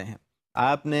سمجھتے ہیں.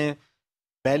 آپ نے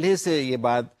پہلے سے یہ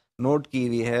بات نوٹ کی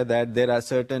ہوئی ہے that there are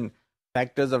certain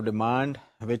factors of demand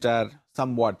which are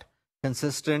some what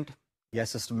consistent یا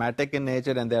systematic in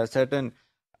nature, and there are certain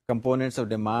components of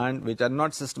demand which are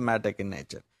not systematic in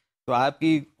nature. تو آپ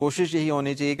کی کوشش یہی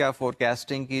ہونی چاہیے کہ آپ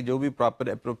فورکاسٹنگ کی جو بھی پراپر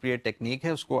اپروپریٹ ٹیکنیک ہے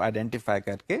اس کو آئیڈینٹیفائی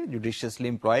کر کے جوڈیشیسلی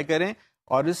امپلوائے کریں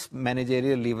اور اس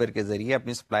مینیجریل لیور کے ذریعے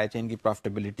اپنی سپلائی چین کی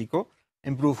پروفیٹیبلٹی کو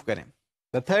امپروو کریں.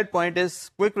 The third point is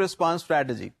quick response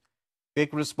strategy.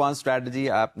 Quick response strategy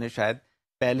آپ نے شاید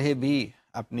پہلے بھی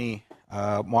اپنی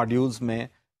ماڈیولز میں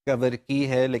کور کی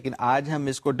ہے، لیکن آج ہم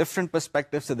اس کو ڈفرینٹ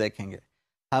پرسپیکٹو سے دیکھیں گے.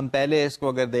 ہم پہلے اس کو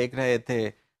اگر دیکھ رہے تھے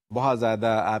بہت زیادہ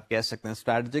آپ کہہ سکتے ہیں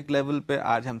اسٹریٹجک لیول پہ،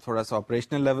 آج ہم تھوڑا سا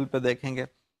آپریشنل لیول پہ دیکھیں گے.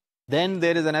 دین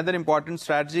دیر از اندر important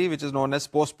strategy which is known as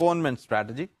پوسٹپونمنٹ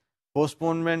strategy.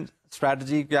 پوسٹپونمنٹ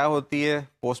strategy کیا ہوتی ہے؟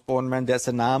 پوسٹپونمنٹ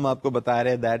جیسے نام آپ کو بتا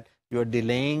رہے that you are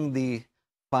ڈیلیئنگ the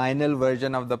final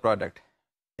version of the product.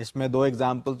 اس میں دو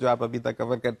ایگزامپل جو آپ ابھی تک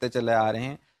کور کرتے چلے آ رہے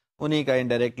ہیں انہی کا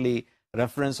انڈائریکٹلی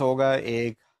ریفرنس ہوگا.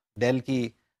 ایک ڈیل کی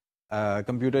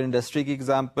کمپیوٹر انڈسٹری کی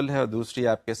ایگزامپل ہے اور دوسری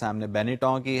آپ کے سامنے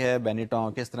بینیٹون کی ہے.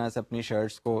 بینیٹون کس طرح سے اپنی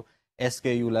شرٹس کو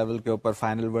SKU لیول کے اوپر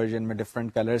فائنل ورژن میں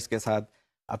ڈفرینٹ کلرز کے ساتھ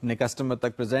اپنے کسٹمر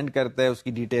تک پریزنٹ کرتے ہیں. اس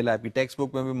کی ڈیٹیل آپ کی ٹیکسٹ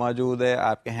بک میں بھی موجود ہے،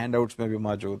 آپ کے ہینڈ آؤٹس میں بھی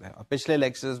موجود ہے، اور پچھلے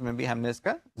لیکچرز میں بھی ہم نے اس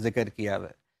کا ذکر کیا ہوا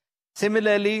ہے.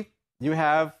 Similarly you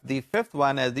have the fifth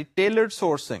one as the tailored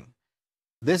sourcing.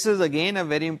 This is again a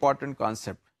very important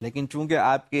concept, لیکن چونکہ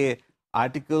آپ کے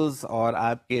آرٹیکلز اور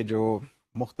آپ کے جو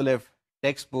مختلف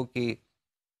ٹیکسٹ بک کی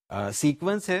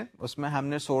سیکوینس ہے اس میں ہم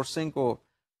نے سورسنگ کو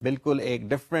بالکل ایک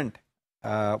ڈفرینٹ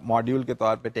ماڈیول کے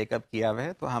طور پہ ٹیک اپ کیا ہوا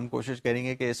ہے. تو ہم کوشش کریں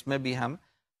گے کہ اس میں بھی ہم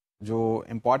جو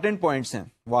امپورٹنٹ پوائنٹس ہیں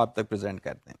وہ آپ تک پریزنٹ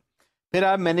کرتے ہیں. پھر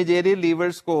آپ مینیجریل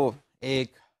لیورز کو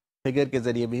ایک فگر کے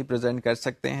ذریعے بھی پریزنٹ کر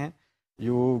سکتے ہیں.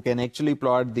 You can actually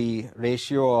plot the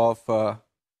ratio of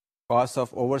cost of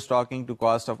overstocking to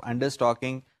cost of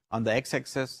understocking on the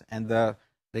x-axis and the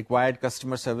required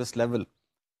customer service level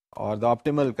or the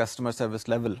optimal customer service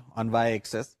level on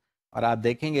y-axis. اور آپ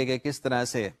دیکھیں گے کہ کس طرح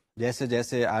سے جیسے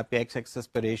جیسے آپ کے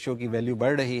x-axis پہ ریشیو کی ویلیو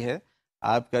بڑھ رہی ہے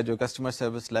آپ کا جو کسٹمر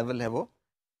سروس لیول ہے وہ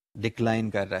ڈکلائن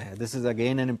کر رہا ہے. دس is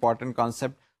again an important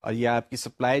concept, اور یہ آپ کی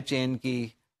سپلائی چین کی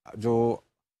جو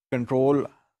کنٹرول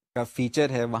کا فیچر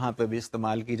ہے وہاں پہ بھی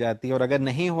استعمال کی جاتی ہے. اور اگر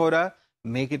نہیں ہو رہا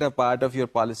make it a part of your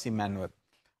policy manual.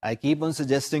 I keep on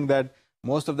suggesting that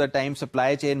most of the time supply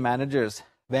chain managers,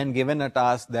 when given a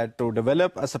task that to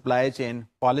develop a supply chain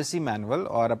policy manual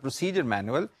or a procedure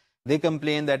manual, they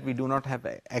complain that we do not have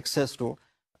access to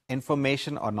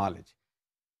information or knowledge.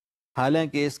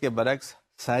 حالانکہ اس کے برعکس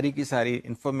ساری کی ساری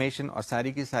information اور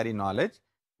ساری کی ساری نالج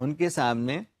ان کے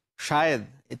سامنے شاید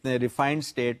اتنے ریفائنڈ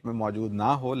اسٹیٹ میں موجود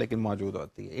نہ ہو لیکن موجود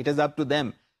ہوتی ہے. It is up to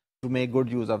them to make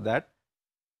good use of that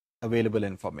available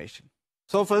information.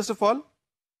 So first of all,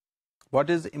 what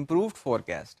is improved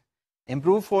forecast?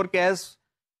 Improved forecast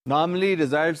normally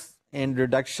results in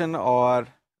reduction or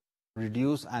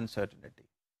reduce uncertainty.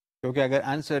 کیونکہ اگر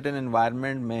uncertain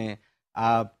environment میں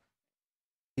آپ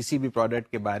کسی بھی product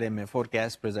کے بارے میں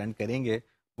forecast present کریں گے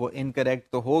وہ انکریکٹ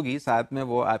تو ہوگی، ساتھ میں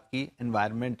وہ آپ کی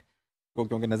انوائرمنٹ کو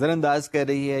کیونکہ نظر انداز کر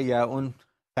رہی ہے یا ان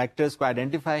فیکٹرز کو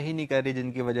آئیڈینٹیفائی ہی نہیں کر رہی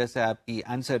جن کی وجہ سے آپ کی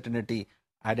انسرٹنٹی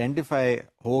آئیڈینٹیفائی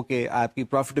ہو کے آپ کی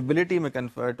پروفیٹیبلٹی میں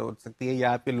کنورٹ ہو سکتی ہے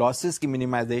یا آپ کے لاسز کی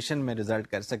منیمائزیشن میں ریزلٹ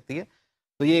کر سکتی ہے.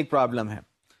 تو یہ ایک پرابلم ہے.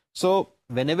 So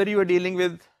when ever you are dealing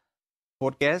with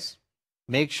forecast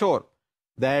make sure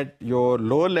that your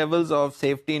lower levels of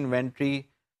safety inventory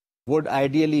would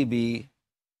ideally be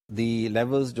the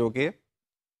levels جو کہ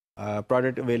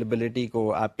پروڈکٹ اویلیبلٹی کو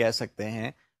آپ کہہ سکتے ہیں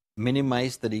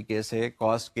منیمائز طریقے سے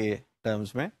کاسٹ کے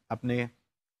ٹرمز میں اپنے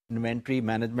انوینٹری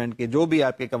مینجمنٹ کے جو بھی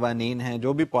آپ کے قوانین ہیں،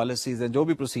 جو بھی پالیسیز ہیں، جو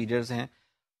بھی پروسیجرز ہیں،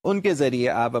 ان کے ذریعے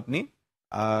آپ اپنی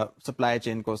سپلائی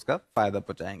چین کو اس کا فائدہ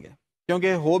پہنچائیں گے.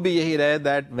 کیونکہ ہو بھی یہی رہے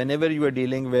that when ever you are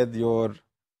dealing with your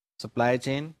supply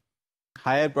chain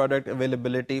higher product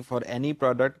availability for any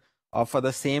product or for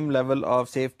the same level of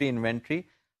safety inventory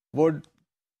would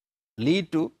lead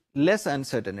to less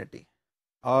uncertainty.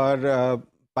 اور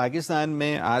پاکستان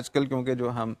میں آج کل کیونکہ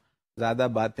جو ہم زیادہ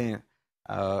باتیں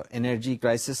انرجی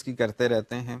کرائسس کی کرتے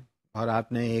رہتے ہیں، اور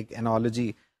آپ نے ایک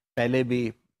انالوجی پہلے بھی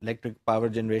الیکٹرک پاور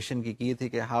جنریشن کی تھی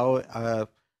کہ how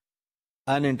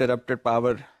uninterrupted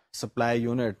power supply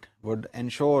unit would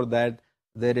ensure that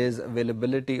there is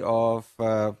availability of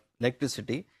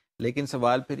electricity. لیکن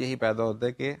سوال پھر یہی پیدا ہوتا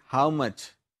ہے کہ ہاؤ مچ،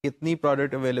 کتنی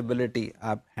پروڈکٹ اویلیبلٹی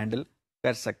آپ ہینڈل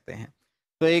کر سکتے ہیں.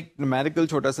 تو ایک نومیریکل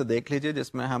چھوٹا سا دیکھ لیجئے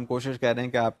جس میں ہم کوشش کر رہے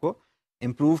ہیں کہ آپ کو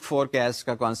امپرووڈ فورکاسٹ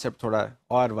کا کانسیپٹ تھوڑا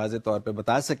اور واضح طور پہ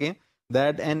بتا سکیں.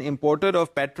 That N importer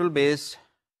of petrol based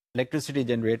electricity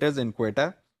generators in Quetta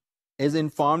is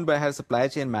informed by her supply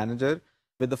chain manager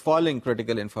with the following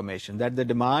critical information: that the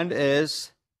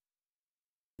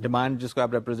demand جس کو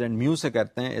آپ ریپرزینٹ میو سے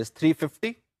کرتے ہیں is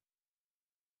 350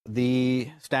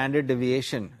 the standard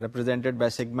deviation represented by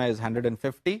sigma is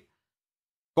 150.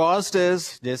 Cost is,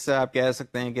 جیسے آپ کہہ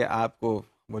سکتے ہیں کہ آپ کو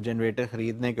وہ جنریٹر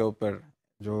خریدنے کے اوپر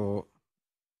جو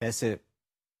پیسے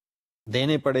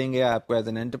دینے پڑیں گے آپ کو ایز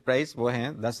این انٹرپرائز وہ ہیں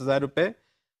 10,000 روپے,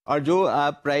 اور جو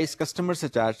آپ پرائس کسٹمر سے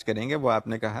چارج کریں گے وہ آپ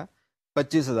نے کہا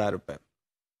 25,000 روپے,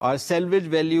 اور سیلویج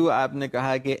ویلیو آپ نے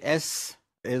کہا کہ ایس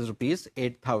از روپیز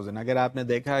 8,000. اگر آپ نے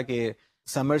دیکھا کہ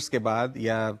سمرس کے بعد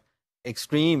یا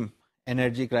ایکسٹریم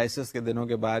انرجی کرائسس کے دنوں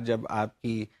کے بعد جب آپ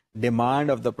کی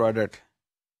ڈیمانڈ آف دا پروڈکٹ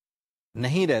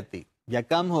نہیں رہتی یا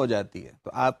کم ہو جاتی ہے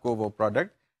تو آپ کو وہ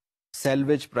پروڈکٹ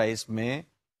سیلویج پرائس میں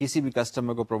کسی بھی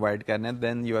کسٹمر کو پرووائڈ کرنا ہے,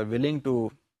 then you are willing to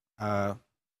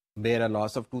beer a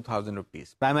loss of 2,000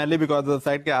 rupees, primarily because of the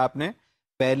fact کہ آپ نے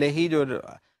پہلے ہی جو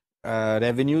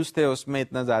ریونیوز تھے اس میں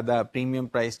اتنا زیادہ پریمیم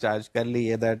پرائس چارج کر لی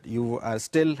ہے that you are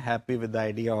still happy with the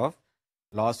idea of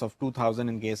loss of 2,000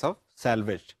 in case of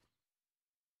salvage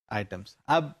items.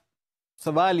 اب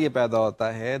سوال یہ پیدا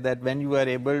ہوتا ہے that when you are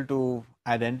able to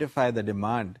identify the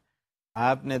demand,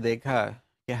 آپ نے دیکھا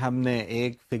کہ ہم نے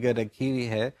ایک فگر رکھی ہوئی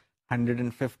ہے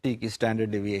 150 کی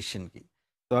اسٹینڈرڈ ڈیویشن کی,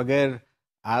 تو اگر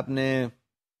آپ نے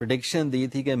پریڈکشن دی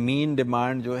تھی کہ مین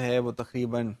ڈیمانڈ جو ہے وہ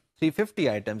تقریباً 350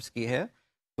 آئٹمس کی ہے,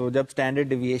 تو جب اسٹینڈرڈ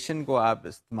ڈیویشن کو آپ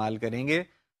استعمال کریں گے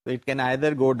تو it can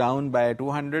either go down by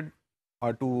 200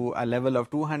 اور to a level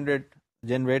of 200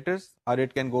 generators, اور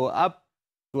it can go up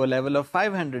to a level of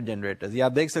 500 generators. یہ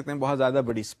آپ دیکھ سکتے ہیں بہت زیادہ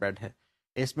بڑی اسپریڈ ہے.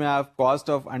 اس میں آپ کاسٹ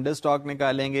آف انڈر اسٹاک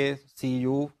نکالیں گے سی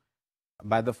you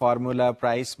by the formula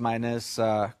price minus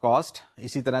cost,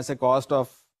 اسی طرح سے کاسٹ آف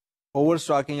اوور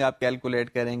اسٹاکنگ آپ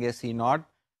کیلکولیٹ کریں گے سی not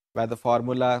by the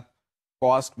formula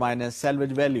cost minus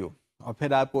salvage value, اور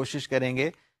پھر آپ کوشش کریں گے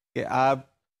کہ آپ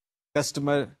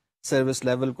کسٹمر سروس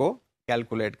لیول کو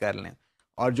کیلکولیٹ کر لیں,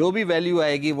 اور جو بھی ویلیو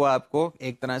آئے گی وہ آپ کو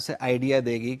ایک طرح سے آئیڈیا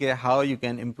دے گی کہ how you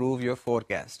can improve your four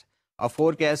cost. اور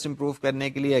فور کاسٹ امپروو کرنے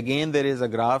کے لیے again there is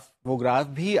a graph, وہ گراف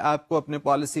بھی آپ کو اپنے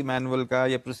پالیسی مینول کا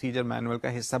یا پروسیجر مینول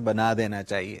کا حصہ بنا دینا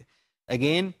چاہیے.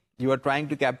 Again you are trying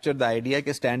to capture the idea کہ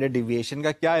اسٹینڈرڈ ڈیویشن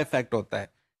کا کیا افیکٹ ہوتا ہے,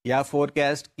 یا فور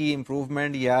کاسٹ کی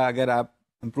امپروومنٹ, یا اگر آپ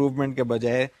امپروومنٹ کے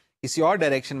بجائے کسی اور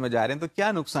ڈائریکشن میں جا رہے ہیں تو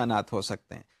کیا نقصانات ہو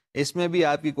سکتے ہیں. اس میں بھی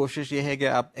آپ کی کوشش یہ ہے کہ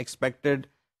آپ ایکسپیکٹڈ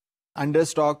انڈر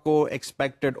اسٹاک کو,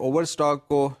 ایکسپیکٹڈ اوور اسٹاک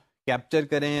کو کیپچر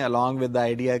کریں along with the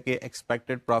idea کہ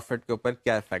ایکسپیکٹڈ پروفٹ کے اوپر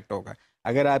کیا افیکٹ ہوگا.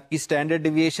 اگر آپ کی اسٹینڈرڈ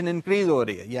ڈیویشن انکریز ہو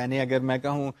رہی ہے, یعنی اگر میں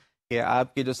کہوں کہ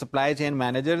آپ کے جو سپلائی چین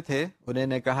مینیجر تھے انہوں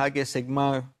نے کہا کہ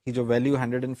سگما کی جو ویلیو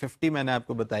 150 میں نے آپ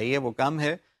کو بتائی ہے وہ کم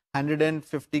ہے,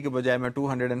 150 کے بجائے میں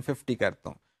 250 کرتا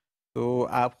ہوں, تو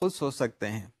آپ خود سوچ سکتے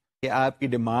ہیں کہ آپ کی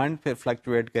ڈیمانڈ پھر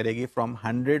فلکچویٹ کرے گی فرام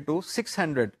 100 to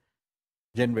 600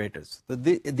 جنریٹرز. تو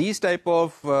دیس type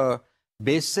of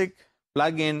basic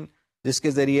plug in جس کے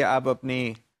ذریعے آپ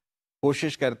اپنی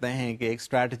کوشش کرتے ہیں کہ ایک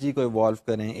اسٹریٹجی کو ایوالو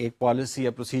کریں, ایک پالیسی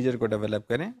یا پروسیجر کو ڈیولپ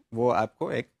کریں, وہ آپ کو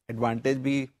ایک ایڈوانٹیج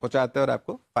بھی پہنچاتا ہے اور آپ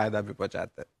کو فائدہ بھی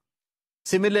پہنچاتا ہے.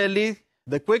 Similarly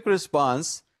the quick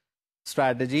response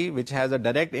strategy which has a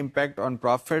direct impact on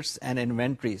profits and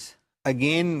inventories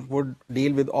again would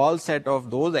deal with all set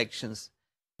of those actions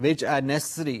which are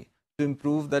necessary to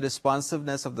improve the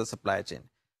responsiveness of the supply chain.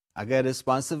 اگر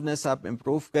responsiveness آپ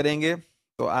improve کریں گے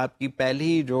تو آپ کی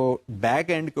پہلی جو back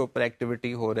and کے اوپر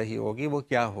ایکٹیویٹی ہو رہی ہوگی وہ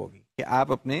کیا ہوگی کہ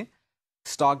آپ اپنے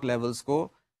اسٹاک لیولز کو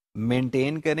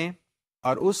مینٹین کریں,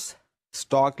 اور اس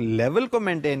اسٹاک لیول کو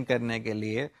مینٹین کرنے کے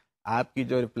لیے آپ کی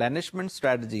جو ریپلینشمنٹ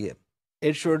اسٹریٹجی ہے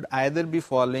it should either be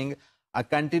following a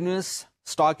continuous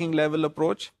stocking level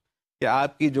approach, کہ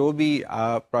آپ کی جو بھی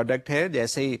پروڈکٹ ہے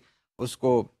جیسے ہی اس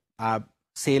کو آپ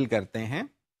سیل کرتے ہیں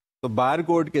تو بار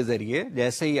کوڈ کے ذریعے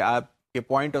جیسے ہی آپ کے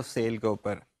پوائنٹ آف سیل کے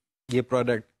اوپر یہ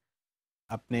پروڈکٹ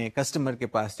اپنے کسٹمر کے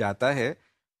پاس جاتا ہے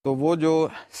تو وہ جو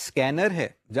اسکینر ہے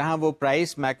جہاں وہ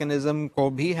پرائس میکنزم کو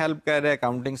بھی ہیلپ کر رہا ہے,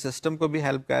 اکاؤنٹنگ سسٹم کو بھی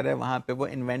ہیلپ کر رہا ہے, وہاں پہ وہ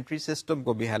انوینٹری سسٹم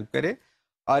کو بھی ہیلپ کرے,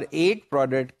 اور ایک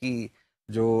پروڈکٹ کی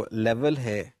جو لیول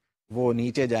ہے وہ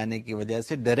نیچے جانے کی وجہ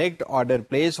سے ڈائریکٹ آرڈر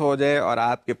پلیس ہو جائے اور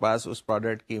آپ کے پاس اس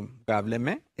پروڈکٹ کے مقابلے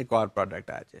میں ایک اور پروڈکٹ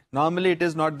آ جائے. Normally it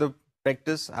is not the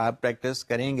practice, آپ پریکٹس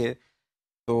کریں گے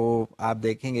تو آپ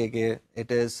دیکھیں گے کہ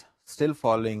it is still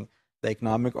following the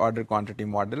economic order quantity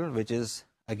model which is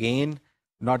again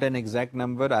not an exact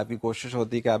number. آپ کی کوشش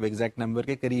ہوتی ہے کہ آپ ایگزیکٹ نمبر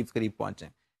کے قریب پہنچیں,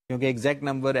 کیونکہ exact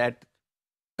number eight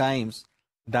Times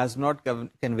does not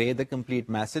convey the complete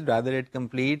message, rather it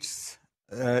completes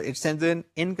it sends an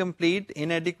incomplete,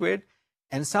 inadequate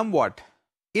and somewhat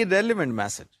irrelevant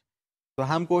message. تو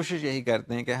ہم کوشش یہی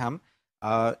کرتے ہیں کہ ہم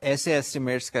ایسے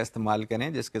ایسٹیمیٹس کا استعمال کریں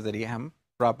جس کے ذریعے ہم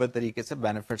پراپر طریقے سے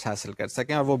بینیفٹس حاصل کر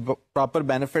سکیں, اور وہ پراپر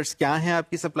بینیفٹس کیا ہیں آپ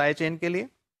کی سپلائی چین کے لیے؟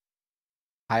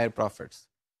 ہائر پروفٹس,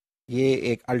 یہ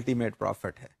ایک الٹیمیٹ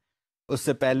پروفٹ ہے. اس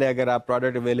سے پہلے اگر آپ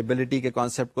پروڈکٹ اویلیبلٹی کے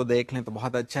کانسیپٹ کو دیکھ لیں تو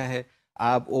بہت اچھا ہے.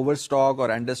 آپ اوور اسٹاک اور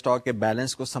انڈر اسٹاک کے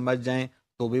بیلنس کو سمجھ جائیں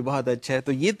تو بھی بہت اچھا ہے.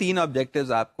 تو یہ 3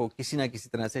 آبجیکٹیوز آپ کو کسی نہ کسی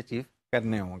طرح سے اچیو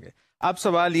کرنے ہوں گے. اب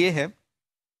سوال یہ ہے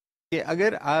کہ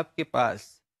اگر آپ کے پاس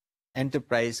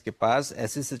انٹرپرائز کے پاس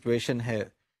ایسی سچویشن ہے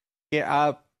کہ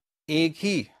آپ ایک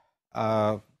ہی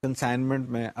کنسائنمنٹ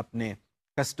میں اپنے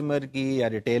کسٹمر کی یا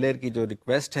ریٹیلر کی جو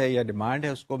ریکویسٹ ہے یا ڈیمانڈ ہے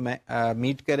اس کو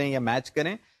میٹ کریں یا میچ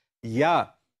کریں, یا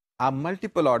آپ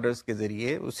ملٹیپل آرڈرس کے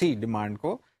ذریعے اسی ڈیمانڈ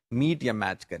کو میٹ یا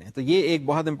میچ کریں. تو یہ ایک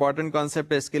بہت امپورٹنٹ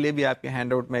کانسیپٹ ہے. اس کے لیے بھی آپ کے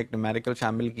ہینڈ آؤٹ میں ایک نیومیریکل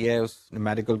شامل کیا ہے, اس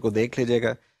نیومیریکل کو دیکھ لیجیے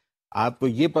گا. آپ کو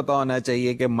یہ پتا ہونا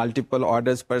چاہیے کہ ملٹیپل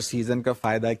آرڈرس پر سیزن کا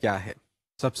فائدہ کیا ہے.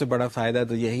 سب سے بڑا فائدہ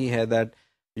تو یہی ہے that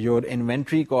your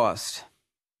inventory cost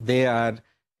they are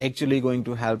actually going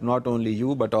to help not only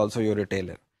you but also your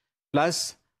retailer. Plus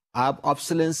آپ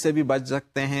آبسلنس سے بھی بچ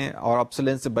سکتے ہیں, اور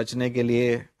آبسلنس سے بچنے کے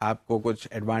لیے آپ کو کچھ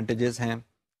ایڈوانٹیجز ہیں.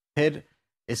 پھر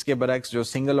اس کے برعکس جو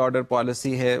سنگل آرڈر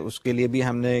پالیسی ہے اس کے لیے بھی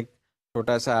ہم نے ایک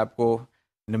چھوٹا سا آپ کو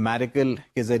نیومیریکل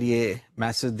کے ذریعے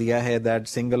میسج دیا ہے that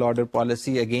single order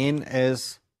policy again is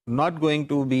not going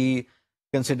to be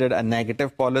considered a negative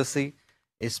policy.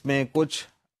 اس میں کچھ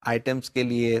آئٹمس کے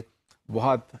لیے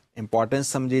بہت امپورٹنس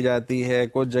سمجھی جاتی ہے,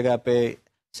 کچھ جگہ پہ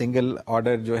سنگل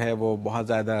آرڈر جو ہے وہ بہت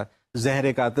زیادہ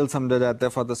زہر قاتل سمجھا جاتا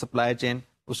ہے فار دا سپلائی چین.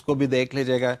 اس کو بھی دیکھ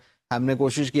لیجیے گا. ہم نے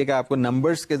کوشش کی کہ آپ کو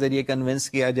نمبرس کے ذریعے کنونس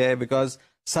کیا جائے, because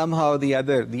some how the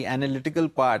other the analytical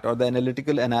part اور دا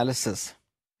analytical analysis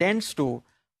tends to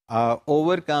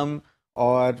over کم,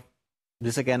 اور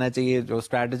جسے کہنا چاہیے جو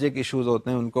اسٹریٹجک ایشوز ہوتے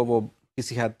ہیں ان کو وہ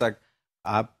کسی حد تک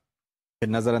آپ پھر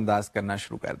نظر انداز کرنا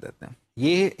شروع کر دیتے ہیں.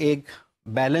 یہ ایک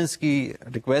بیلنس کی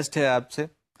ریکویسٹ ہے آپ سے.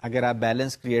 اگر آپ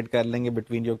بیلنس کریٹ کر لیں گے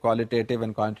between your qualitative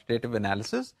and quantitative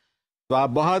analysis تو آپ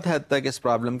بہت حد تک اس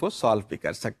پرابلم کو سالو بھی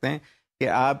کر سکتے ہیں کہ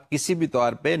آپ کسی بھی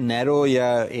طور پہ نیرو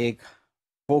یا ایک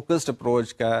فوکسڈ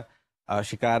اپروچ کا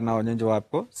شکار نہ ہو جائیں جو آپ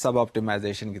کو سب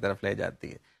آپٹیمائزیشن کی طرف لے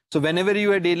جاتی ہے. So when ever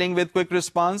you are dealing with quick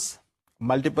response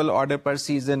multiple order per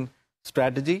season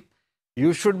strategy,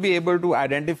 you should be able to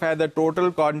identify the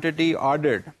total quantity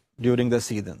ordered during the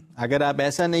season. اگر آپ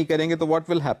ایسا نہیں کریں گے تو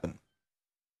what will happen؟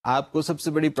 آپ کو سب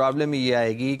سے بڑی پرابلم یہ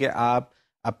آئے گی کہ آپ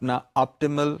اپنا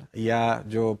آپٹیمل یا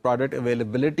جو پروڈکٹ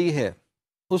اویلیبلٹی ہے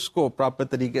اس کو پراپر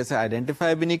طریقے سے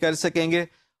آئیڈینٹیفائی بھی نہیں کر سکیں گے,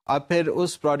 اور پھر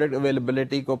اس پروڈکٹ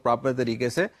اویلیبلٹی کو پراپر طریقے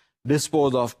سے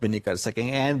ڈسپوز آف بھی نہیں کر سکیں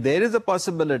گے. And there is a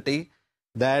possibility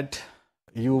that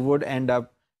you would and up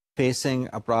facing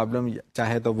a problem,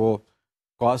 چاہے تو وہ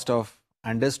کاسٹ آف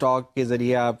انڈر اسٹاک کے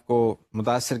ذریعے آپ کو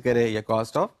متاثر کرے یا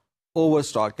کاسٹ آف اوور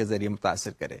اسٹاک کے ذریعے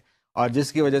متاثر کرے, اور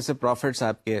جس کی وجہ سے پروفٹس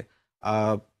آپ کے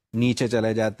نیچے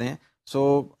چلے جاتے ہیں. سو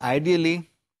ideally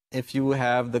if you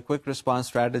have the quick response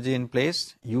strategy in place,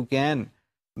 you can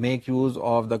make use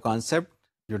of the concept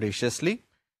judiciously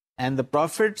and the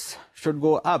profits should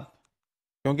go up.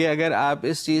 کیونکہ اگر آپ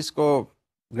اس چیز کو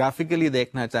گرافیکلی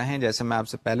دیکھنا چاہیں, جیسے میں آپ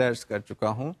سے پہلے عرض کر چکا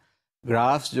ہوں,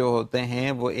 گرافس جو ہوتے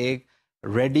ہیں وہ ایک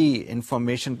ریڈی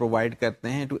انفارمیشن پرووائڈ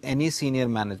کرتے ہیں ٹو اینی سینئر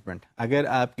مینجمنٹ. اگر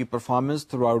آپ کی performance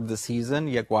through out the season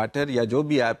یا کوارٹر یا جو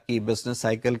بھی آپ کی بزنس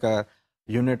سائیکل کا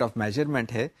یونٹ آف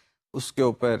میجرمنٹ ہے اس کے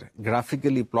اوپر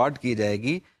گرافیکلی پلاٹ کی جائے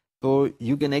گی, تو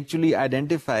یو کین ایکچولی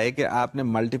آئیڈینٹیفائی کہ آپ نے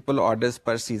ملٹیپل آرڈرس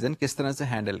پر سیزن کس طرح سے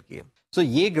ہینڈل کیے. سو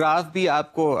یہ گراف بھی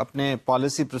آپ کو اپنے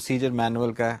پالیسی پروسیجر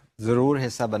مینول کا ضرور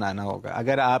حصہ بنانا ہوگا.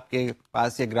 اگر آپ کے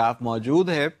پاس یہ گراف موجود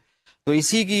ہے تو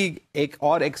اسی کی ایک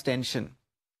اور ایکسٹینشن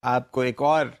آپ کو ایک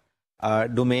اور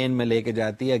ڈومین میں لے کے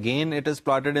جاتی ہے. Again it is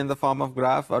plotted in the form of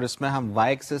graph, اور اس میں ہم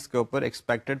وائی ایکسس کے اوپر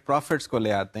ایکسپیکٹڈ پروفٹس کو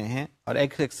لے آتے ہیں, اور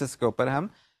ایکس ایکسس کے اوپر ہم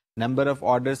number of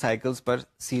order cycles per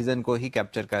season کو ہی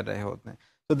کیپچر کر رہے ہوتے ہیں.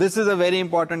 تو دس از اے ویری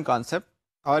امپورٹنٹ کانسیپٹ,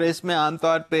 اور اس میں عام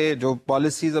طور پہ جو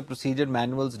پالیسیز اور پروسیجر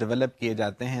مینولز ڈیولپ کیے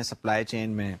جاتے ہیں سپلائی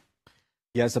چین میں,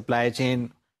 یا سپلائی چین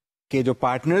کے جو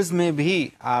پارٹنرز میں بھی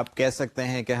آپ کہہ سکتے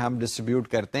ہیں کہ ہم ڈسٹریبیوٹ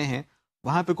کرتے ہیں,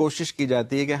 وہاں پہ کوشش کی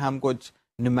جاتی ہے کہ ہم کچھ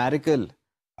نیومیریکل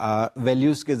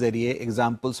ویلیوز کے ذریعے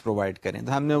ایگزامپلس پرووائڈ کریں.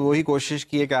 تو ہم نے وہی کوشش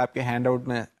کی ہے کہ آپ کے ہینڈ آؤٹ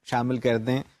میں شامل کر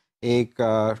دیں ایک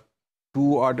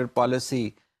 2 آرڈر پالیسی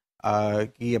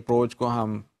کی اپروچ کو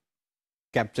ہم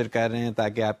کیپچر کر رہے ہیں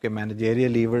تاکہ آپ کے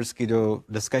مینیجریل لیورز کی جو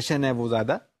ڈسکشن ہے وہ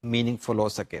زیادہ میننگ فل ہو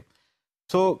سکے.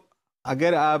 سو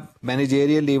اگر آپ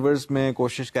مینیجریل لیورز میں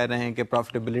کوشش کر رہے ہیں کہ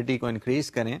پروفٹیبلٹی کو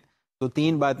انکریز کریں, تو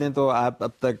 3 باتیں تو آپ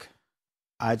اب تک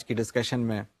آج کی ڈسکشن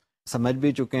میں سمجھ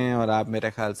بھی چکے ہیں, اور آپ میرے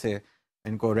خیال سے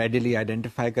ان کو ریڈیلی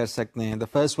آئیڈینٹیفائی کر سکتے ہیں. The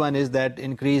first one is that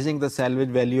increasing the salvage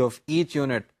value of each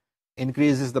unit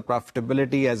increases the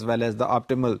profitability as well as the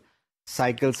optimal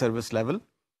cycle service level.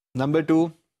 Number 2,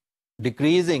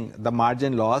 decreasing the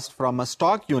margin lost from a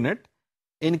stock unit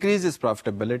increases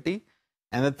profitability.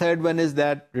 And the third one is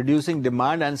that reducing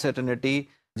demand uncertainty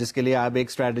جس کے لیے آپ ایک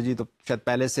strategy تو شاید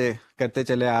پہلے سے کرتے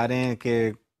چلے آ رہے ہیں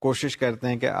کہ کوشش کرتے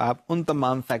ہیں کہ آپ ان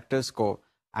تمام فیکٹرز کو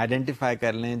آئیڈینٹیفائی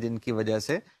کر لیں جن کی وجہ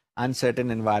سے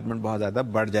انسرٹن انوائرمنٹ بہت زیادہ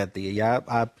بڑھ جاتی ہے، یا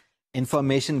آپ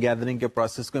انفارمیشن گیدرنگ کے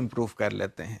پروسیس کو امپروو کر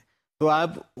لیتے ہیں. تو آپ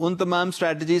ان تمام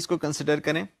اسٹریٹجیز کو کنسیڈر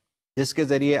کریں جس کے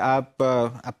ذریعے آپ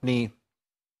اپنی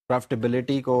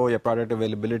پروفٹیبلٹی کو یا پروڈکٹ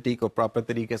اویلیبلٹی کو پراپر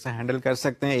طریقے سے ہینڈل کر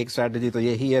سکتے ہیں. ایک اسٹریٹجی تو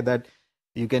یہی ہے that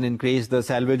you can increase the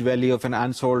salvage value of N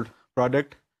unsold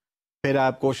product. پھر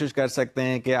آپ کوشش کر سکتے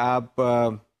ہیں کہ آپ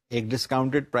ایک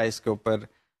ڈسکاؤنٹڈ پرائس کے اوپر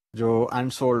جو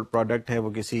انسولڈ پروڈکٹ ہے وہ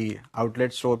کسی آؤٹ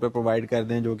لیٹ اسٹور پہ پرووائڈ کر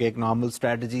دیں، جو کہ ایک نارمل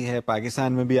اسٹریٹجی ہے.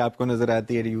 پاکستان میں بھی آپ کو نظر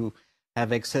آتی ہے. You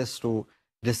have access to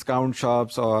discount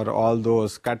shops اور all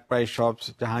those cut price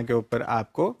shops جہاں کے اوپر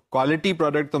آپ کو کوالٹی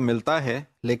پروڈکٹ تو ملتا ہے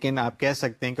لیکن آپ کہہ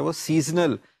سکتے ہیں کہ وہ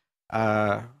سیزنل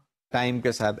ٹائم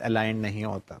کے ساتھ الائنڈ نہیں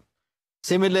ہوتا.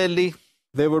 Similarly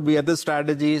there would be other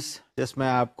strategies جس میں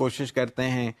آپ کوشش کرتے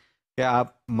ہیں کہ آپ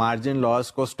مارجن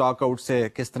لاس کو اسٹاک آؤٹ سے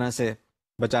کس طرح سے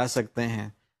بچا سکتے ہیں.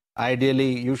 Ideally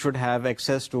you should have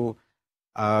access to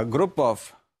group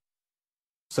of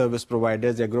service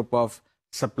providers یا گروپ آف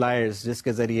سپلائرز جس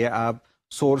کے ذریعے آپ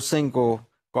سورسنگ کو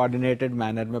کوآرڈینیٹڈ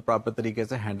مینر میں پراپر طریقے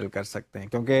سے ہینڈل کر سکتے ہیں.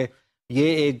 کیونکہ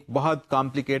یہ ایک بہت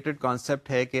کمپلیکیٹڈ کانسیپٹ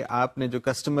ہے کہ آپ نے جو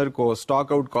کسٹمر کو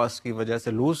اسٹاک آؤٹ کاسٹ کی وجہ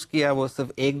سے لوز کیا وہ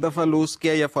صرف ایک دفعہ لوز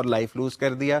کیا یا فار لائف لوز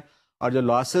کر دیا، اور جو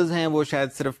لاسز ہیں وہ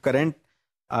شاید صرف کرنٹ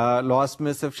لاس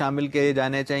میں صرف شامل کیے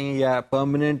جانے چاہیے یا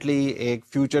پرماننٹلی ایک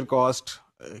فیوچر کاسٹ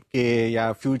کے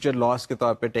یا فیوچر لاس کے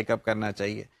طور پہ ٹیک اپ کرنا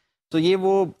چاہیے. تو یہ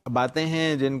وہ باتیں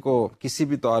ہیں جن کو کسی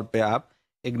بھی طور پہ آپ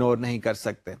اگنور نہیں کر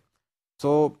سکتے.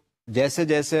 سو جیسے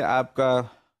جیسے آپ کا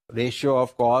ratio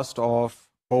of cost of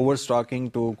over stalking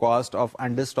to cost of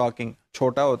under stalking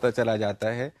چھوٹا ہوتا چلا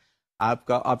جاتا ہے، آپ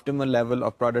کا optimal level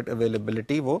of product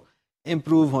availability وہ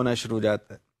امپروو ہونا شروع ہو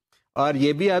جاتا ہے. اور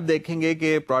یہ بھی آپ دیکھیں گے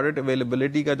کہ پروڈکٹ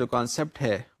اویلیبلٹی کا جو کانسیپٹ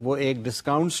ہے وہ ایک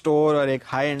ڈسکاؤنٹ اسٹور اور ایک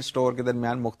ہائی اینڈ اسٹور کے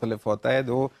درمیان مختلف ہوتا ہے.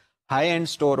 جو ہائی اینڈ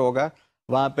اسٹور ہوگا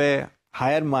وہاں پہ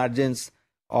ہائر مارجنس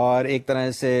اور ایک طرح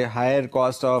سے higher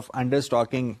cost of under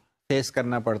stalking face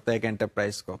کرنا پڑتا ہے ایک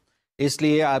انٹرپرائز کو. اس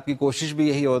لیے آپ کی کوشش بھی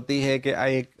یہی ہوتی ہے کہ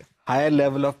ایک higher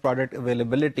level of product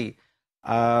availability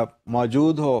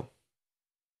موجود ہو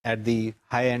at the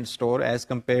high and store as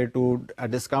compare to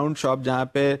discount shop جہاں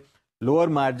پہ لوور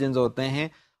مارجنز ہوتے ہیں،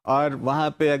 اور وہاں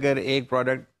پہ اگر ایک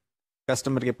پروڈکٹ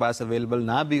کسٹمر کے پاس اویلیبل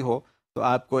نہ بھی ہو تو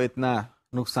آپ کو اتنا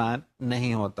نقصان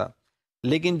نہیں ہوتا.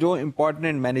 لیکن جو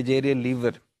امپورٹنٹ مینیجیریل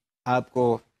لیور آپ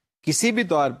کو کسی بھی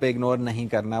طور پہ اگنور نہیں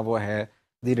کرنا وہ ہے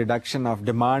دی reduction of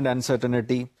demand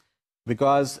uncertainty.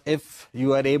 Because if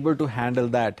you are able to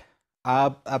handle that,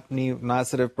 آپ اپنی نہ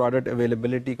صرف پروڈکٹ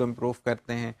اویلیبلٹی کو امپروو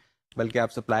کرتے ہیں بلکہ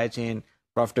آپ سپلائی چین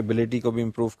پروفٹیبلٹی کو بھی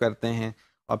امپروو کرتے ہیں.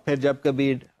 اور پھر جب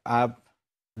کبھی آپ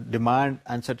ڈیمانڈ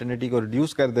انسرٹنٹی کو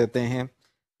ریڈیوس کر دیتے ہیں،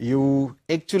 you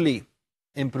actually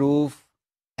improve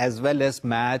as well as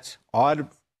match, اور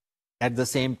at the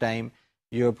same time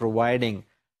you are providing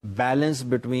balance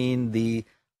between the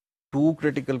to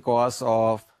critical cost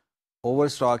of over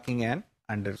stalking and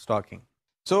under stalking.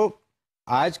 سو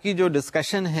آج کی جو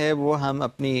ڈسکشن ہے وہ ہم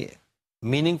اپنی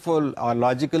میننگ فل اور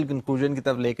لاجیکل کنکلوژن کی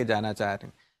طرف لے کے جانا چاہ رہے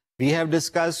ہیں. We have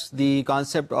discuss the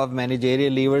concept of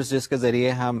managerial levers جس کے ذریعے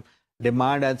ہم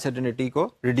ڈیمانڈ انسرٹنٹی کو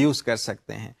ریڈیوس کر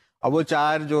سکتے ہیں. اور وہ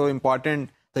چار جو امپورٹنٹ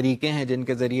طریقے ہیں جن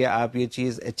کے ذریعے آپ یہ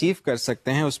چیز اچیو کر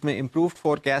سکتے ہیں، اس میں امپرووڈ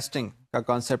فورکاسٹنگ کا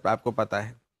کانسیپٹ آپ کو پتہ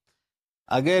ہے.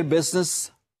 اگر بزنس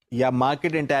یا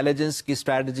مارکیٹ انٹیلیجنس کی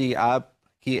اسٹریٹجی آپ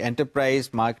کی انٹرپرائز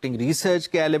مارکیٹنگ ریسرچ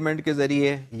کے ایلیمنٹ کے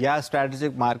ذریعے یا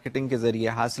اسٹریٹجک مارکیٹنگ کے ذریعے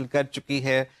حاصل کر چکی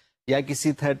ہے یا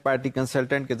کسی تھرڈ پارٹی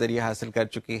کنسلٹنٹ کے ذریعے حاصل کر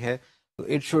چکی ہے، تو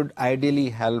it should ideally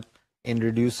help in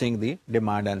reducing the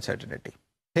demand uncertainty.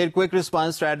 پھر کوئک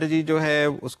رسپانس اسٹریٹجی جو ہے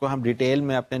اس کو ہم ڈیٹیل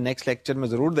میں اپنے نیکسٹ لیکچر میں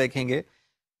ضرور دیکھیں گے،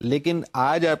 لیکن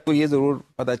آج آپ کو یہ ضرور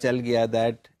پتہ چل گیا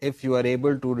that if you are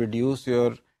able to reduce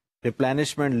your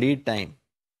replenishment lead time,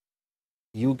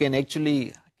 you can actually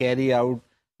carry out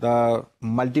the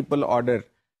multiple order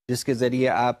جس کے ذریعے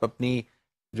آپ اپنی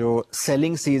جو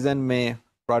سیلنگ سیزن میں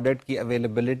پروڈکٹ کی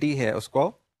اویلیبلٹی ہے اس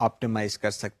کو آپٹیمائز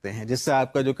کر سکتے ہیں، جس سے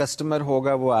آپ کا جو کسٹمر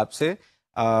ہوگا وہ آپ سے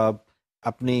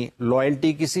اپنی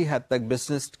لائلٹی کسی حد تک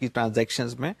بزنس کی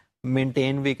ٹرانزیکشنز میں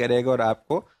مینٹین بھی کرے گا، اور آپ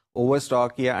کو اوور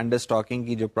اسٹاک یا انڈر اسٹاکنگ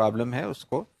کی جو پرابلم ہے اس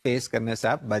کو فیس کرنے سے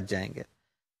آپ بچ جائیں گے.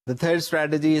 The third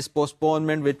strategy is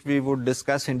postponement, which we would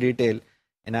discuss in detail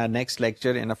in our next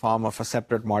lecture in a form of a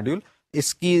separate module.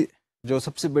 اس کی جو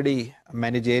سب سے بڑی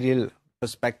مینیجیریل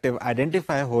پرسپیکٹو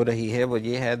آئیڈینٹیفائی ہو رہی ہے وہ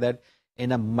یہ ہے that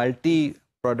in a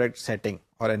multi-product setting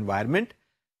or environment,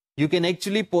 you can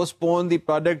actually postpone the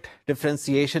product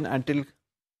differentiation until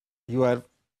you are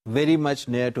very much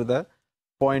near to the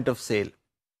point of sale.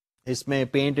 اس میں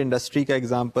پینٹ انڈسٹری کا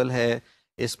ایگزامپل ہے,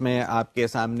 اس میں آپ کے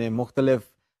سامنے مختلف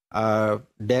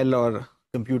ڈیل اور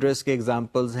کمپیوٹرس کے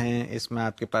ایگزامپلز ہیں, اس میں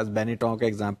آپ کے پاس بینیٹون کا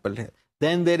ایگزامپل ہے.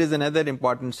 دین دیر از اندر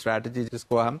امپورٹنٹ اسٹریٹجی جس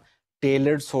کو ہم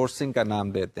ٹیلرڈ سورسنگ کا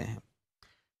نام دیتے ہیں.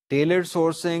 Tailored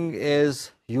sourcing is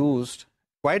used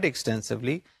quite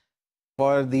extensively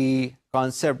for the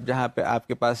concept جہاں پہ آپ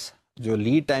کے پاس جو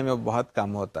لیڈ ٹائم ہے وہ بہت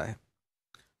کم ہوتا ہے,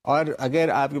 اور اگر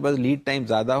آپ کے پاس لیڈ ٹائم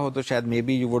زیادہ ہو تو شاید may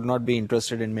be you would not be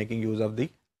interested in making use of the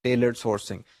tailored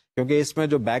sourcing, کیونکہ اس میں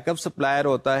جو بیک اپ سپلائر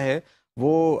ہوتا ہے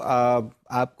وہ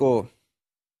آپ کو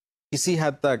کسی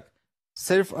حد تک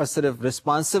صرف اور صرف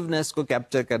رسپانسونیس کو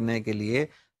کیپچر کرنے کے لیے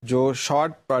جو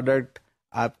شارٹ پروڈکٹ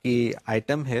آپ کی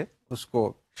آئٹم ہے اس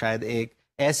کو شاید ایک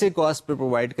ایسے کاسٹ پہ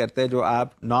پرووائڈ کرتے ہیں جو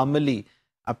آپ نارملی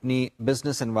اپنی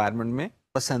بزنس انوائرمنٹ میں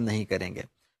پسند نہیں کریں گے.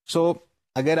 سو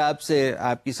اگر آپ سے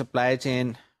آپ کی سپلائی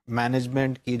چین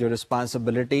مینجمنٹ کی جو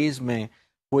رسپانسبلٹیز میں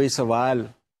کوئی سوال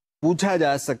پوچھا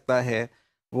جا سکتا ہے,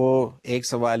 وہ ایک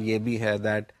سوال یہ بھی ہے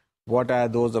that what are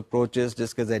those approaches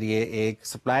جس کے ذریعے ایک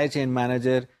سپلائی چین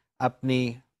مینیجر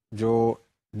اپنی جو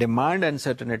ڈیمانڈ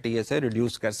انسرٹنٹی ہے اسے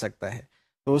ریڈیوس کر سکتا ہے.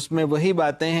 تو اس میں وہی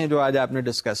باتیں ہیں جو آج آپ نے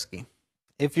ڈسکس کی.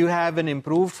 If you have an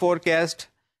improved forecast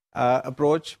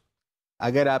approach,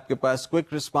 اگر آپ کے پاس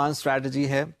کوئک رسپانس اسٹریٹجی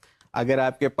ہے, اگر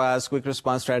آپ کے پاس کوئک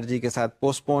رسپانس اسٹریٹجی کے ساتھ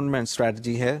پوسٹپونمنٹ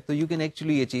اسٹریٹجی ہے, تو you can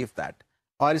actually achieve that.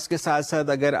 اور اس کے ساتھ ساتھ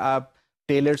اگر آپ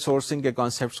ٹیلرڈ سورسنگ کے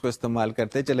کانسیپٹس کو استعمال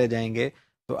کرتے چلے جائیں گے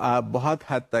تو آپ بہت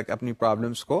حد تک اپنی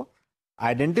پرابلمس کو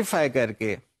آئیڈینٹیفائی کر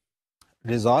کے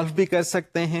ریزالو بھی کر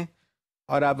سکتے ہیں,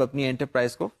 اور آپ اپنی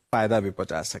انٹرپرائز کو فائدہ بھی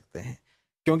پہنچا سکتے ہیں.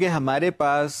 کیونکہ ہمارے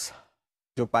پاس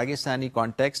جو پاکستانی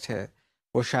کانٹیکسٹ ہے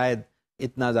وہ شاید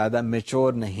اتنا زیادہ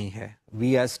میچور نہیں ہے.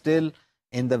 We are still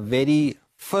in the very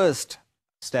first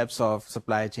steps of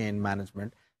supply chain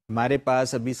management. ہمارے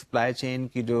پاس ابھی سپلائی چین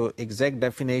کی جو ایگزیکٹ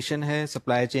ڈیفینیشن ہے,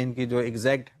 سپلائی چین کی جو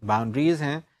ایگزیکٹ باؤنڈریز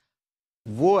ہیں,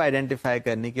 وہ آئیڈینٹیفائی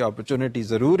کرنے کی اپرچونٹی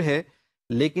ضرور ہے,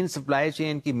 لیکن سپلائی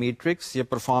چین کی میٹرکس یا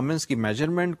پرفارمنس کی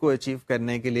میجرمنٹ کو اچیو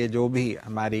کرنے کے لیے جو بھی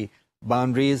ہماری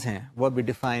باؤنڈریز ہیں وہ بھی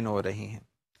ڈیفائن ہو رہی ہیں.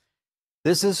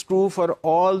 This is true for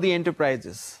all the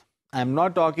enterprises. I'm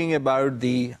not talking about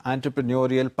the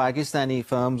entrepreneurial Pakistani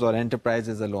firms or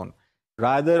enterprises alone.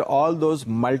 Rather, all those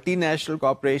multinational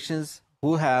corporations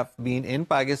who have been in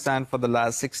Pakistan for the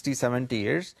last 60-70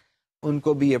 years, ان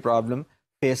کو بھی یہ problem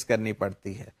face کرنی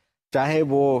پڑتی ہے. چاہے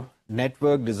وہ net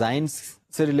work design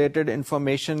سے related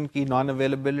information کی نان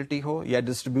اویلیبلٹی ہو, یا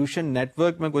ڈسٹریبیوشن نیٹ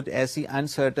ورک میں کچھ ایسی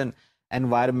انسرٹن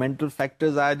انوائرمنٹل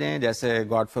فیکٹرز آ جائیں جیسے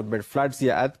گاڈ فوربڈ فلڈز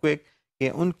یا ارتھکویک, کہ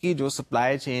ان کی جو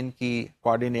سپلائی چین کی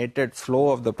کوآرڈینیٹڈ فلو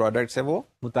آف دا پروڈکٹس ہے وہ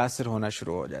متاثر ہونا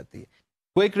شروع ہو جاتی ہے.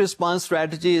 Quick response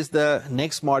strategy is the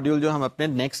next module جو ہم اپنے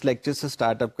نیکسٹ لیکچر سے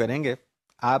اسٹارٹ اپ کریں گے.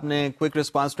 آپ نے کوئک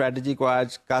رسپانس اسٹریٹجی کو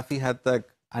آج کافی حد تک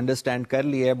انڈرسٹینڈ کر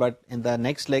لی ہے, but in the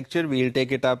next lecture we will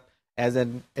take it up as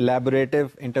an ایلیبوریٹو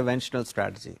انٹرونشنل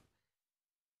strategy.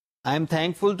 I am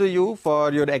thankful to you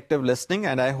for your active listening,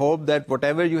 and I hope that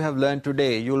whatever you have learned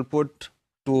today, you will put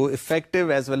to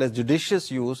effective as well as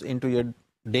judicious use into your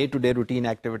day-to-day routine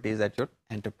activities at your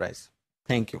enterprise.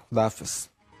 Thank you. Allah Hafiz.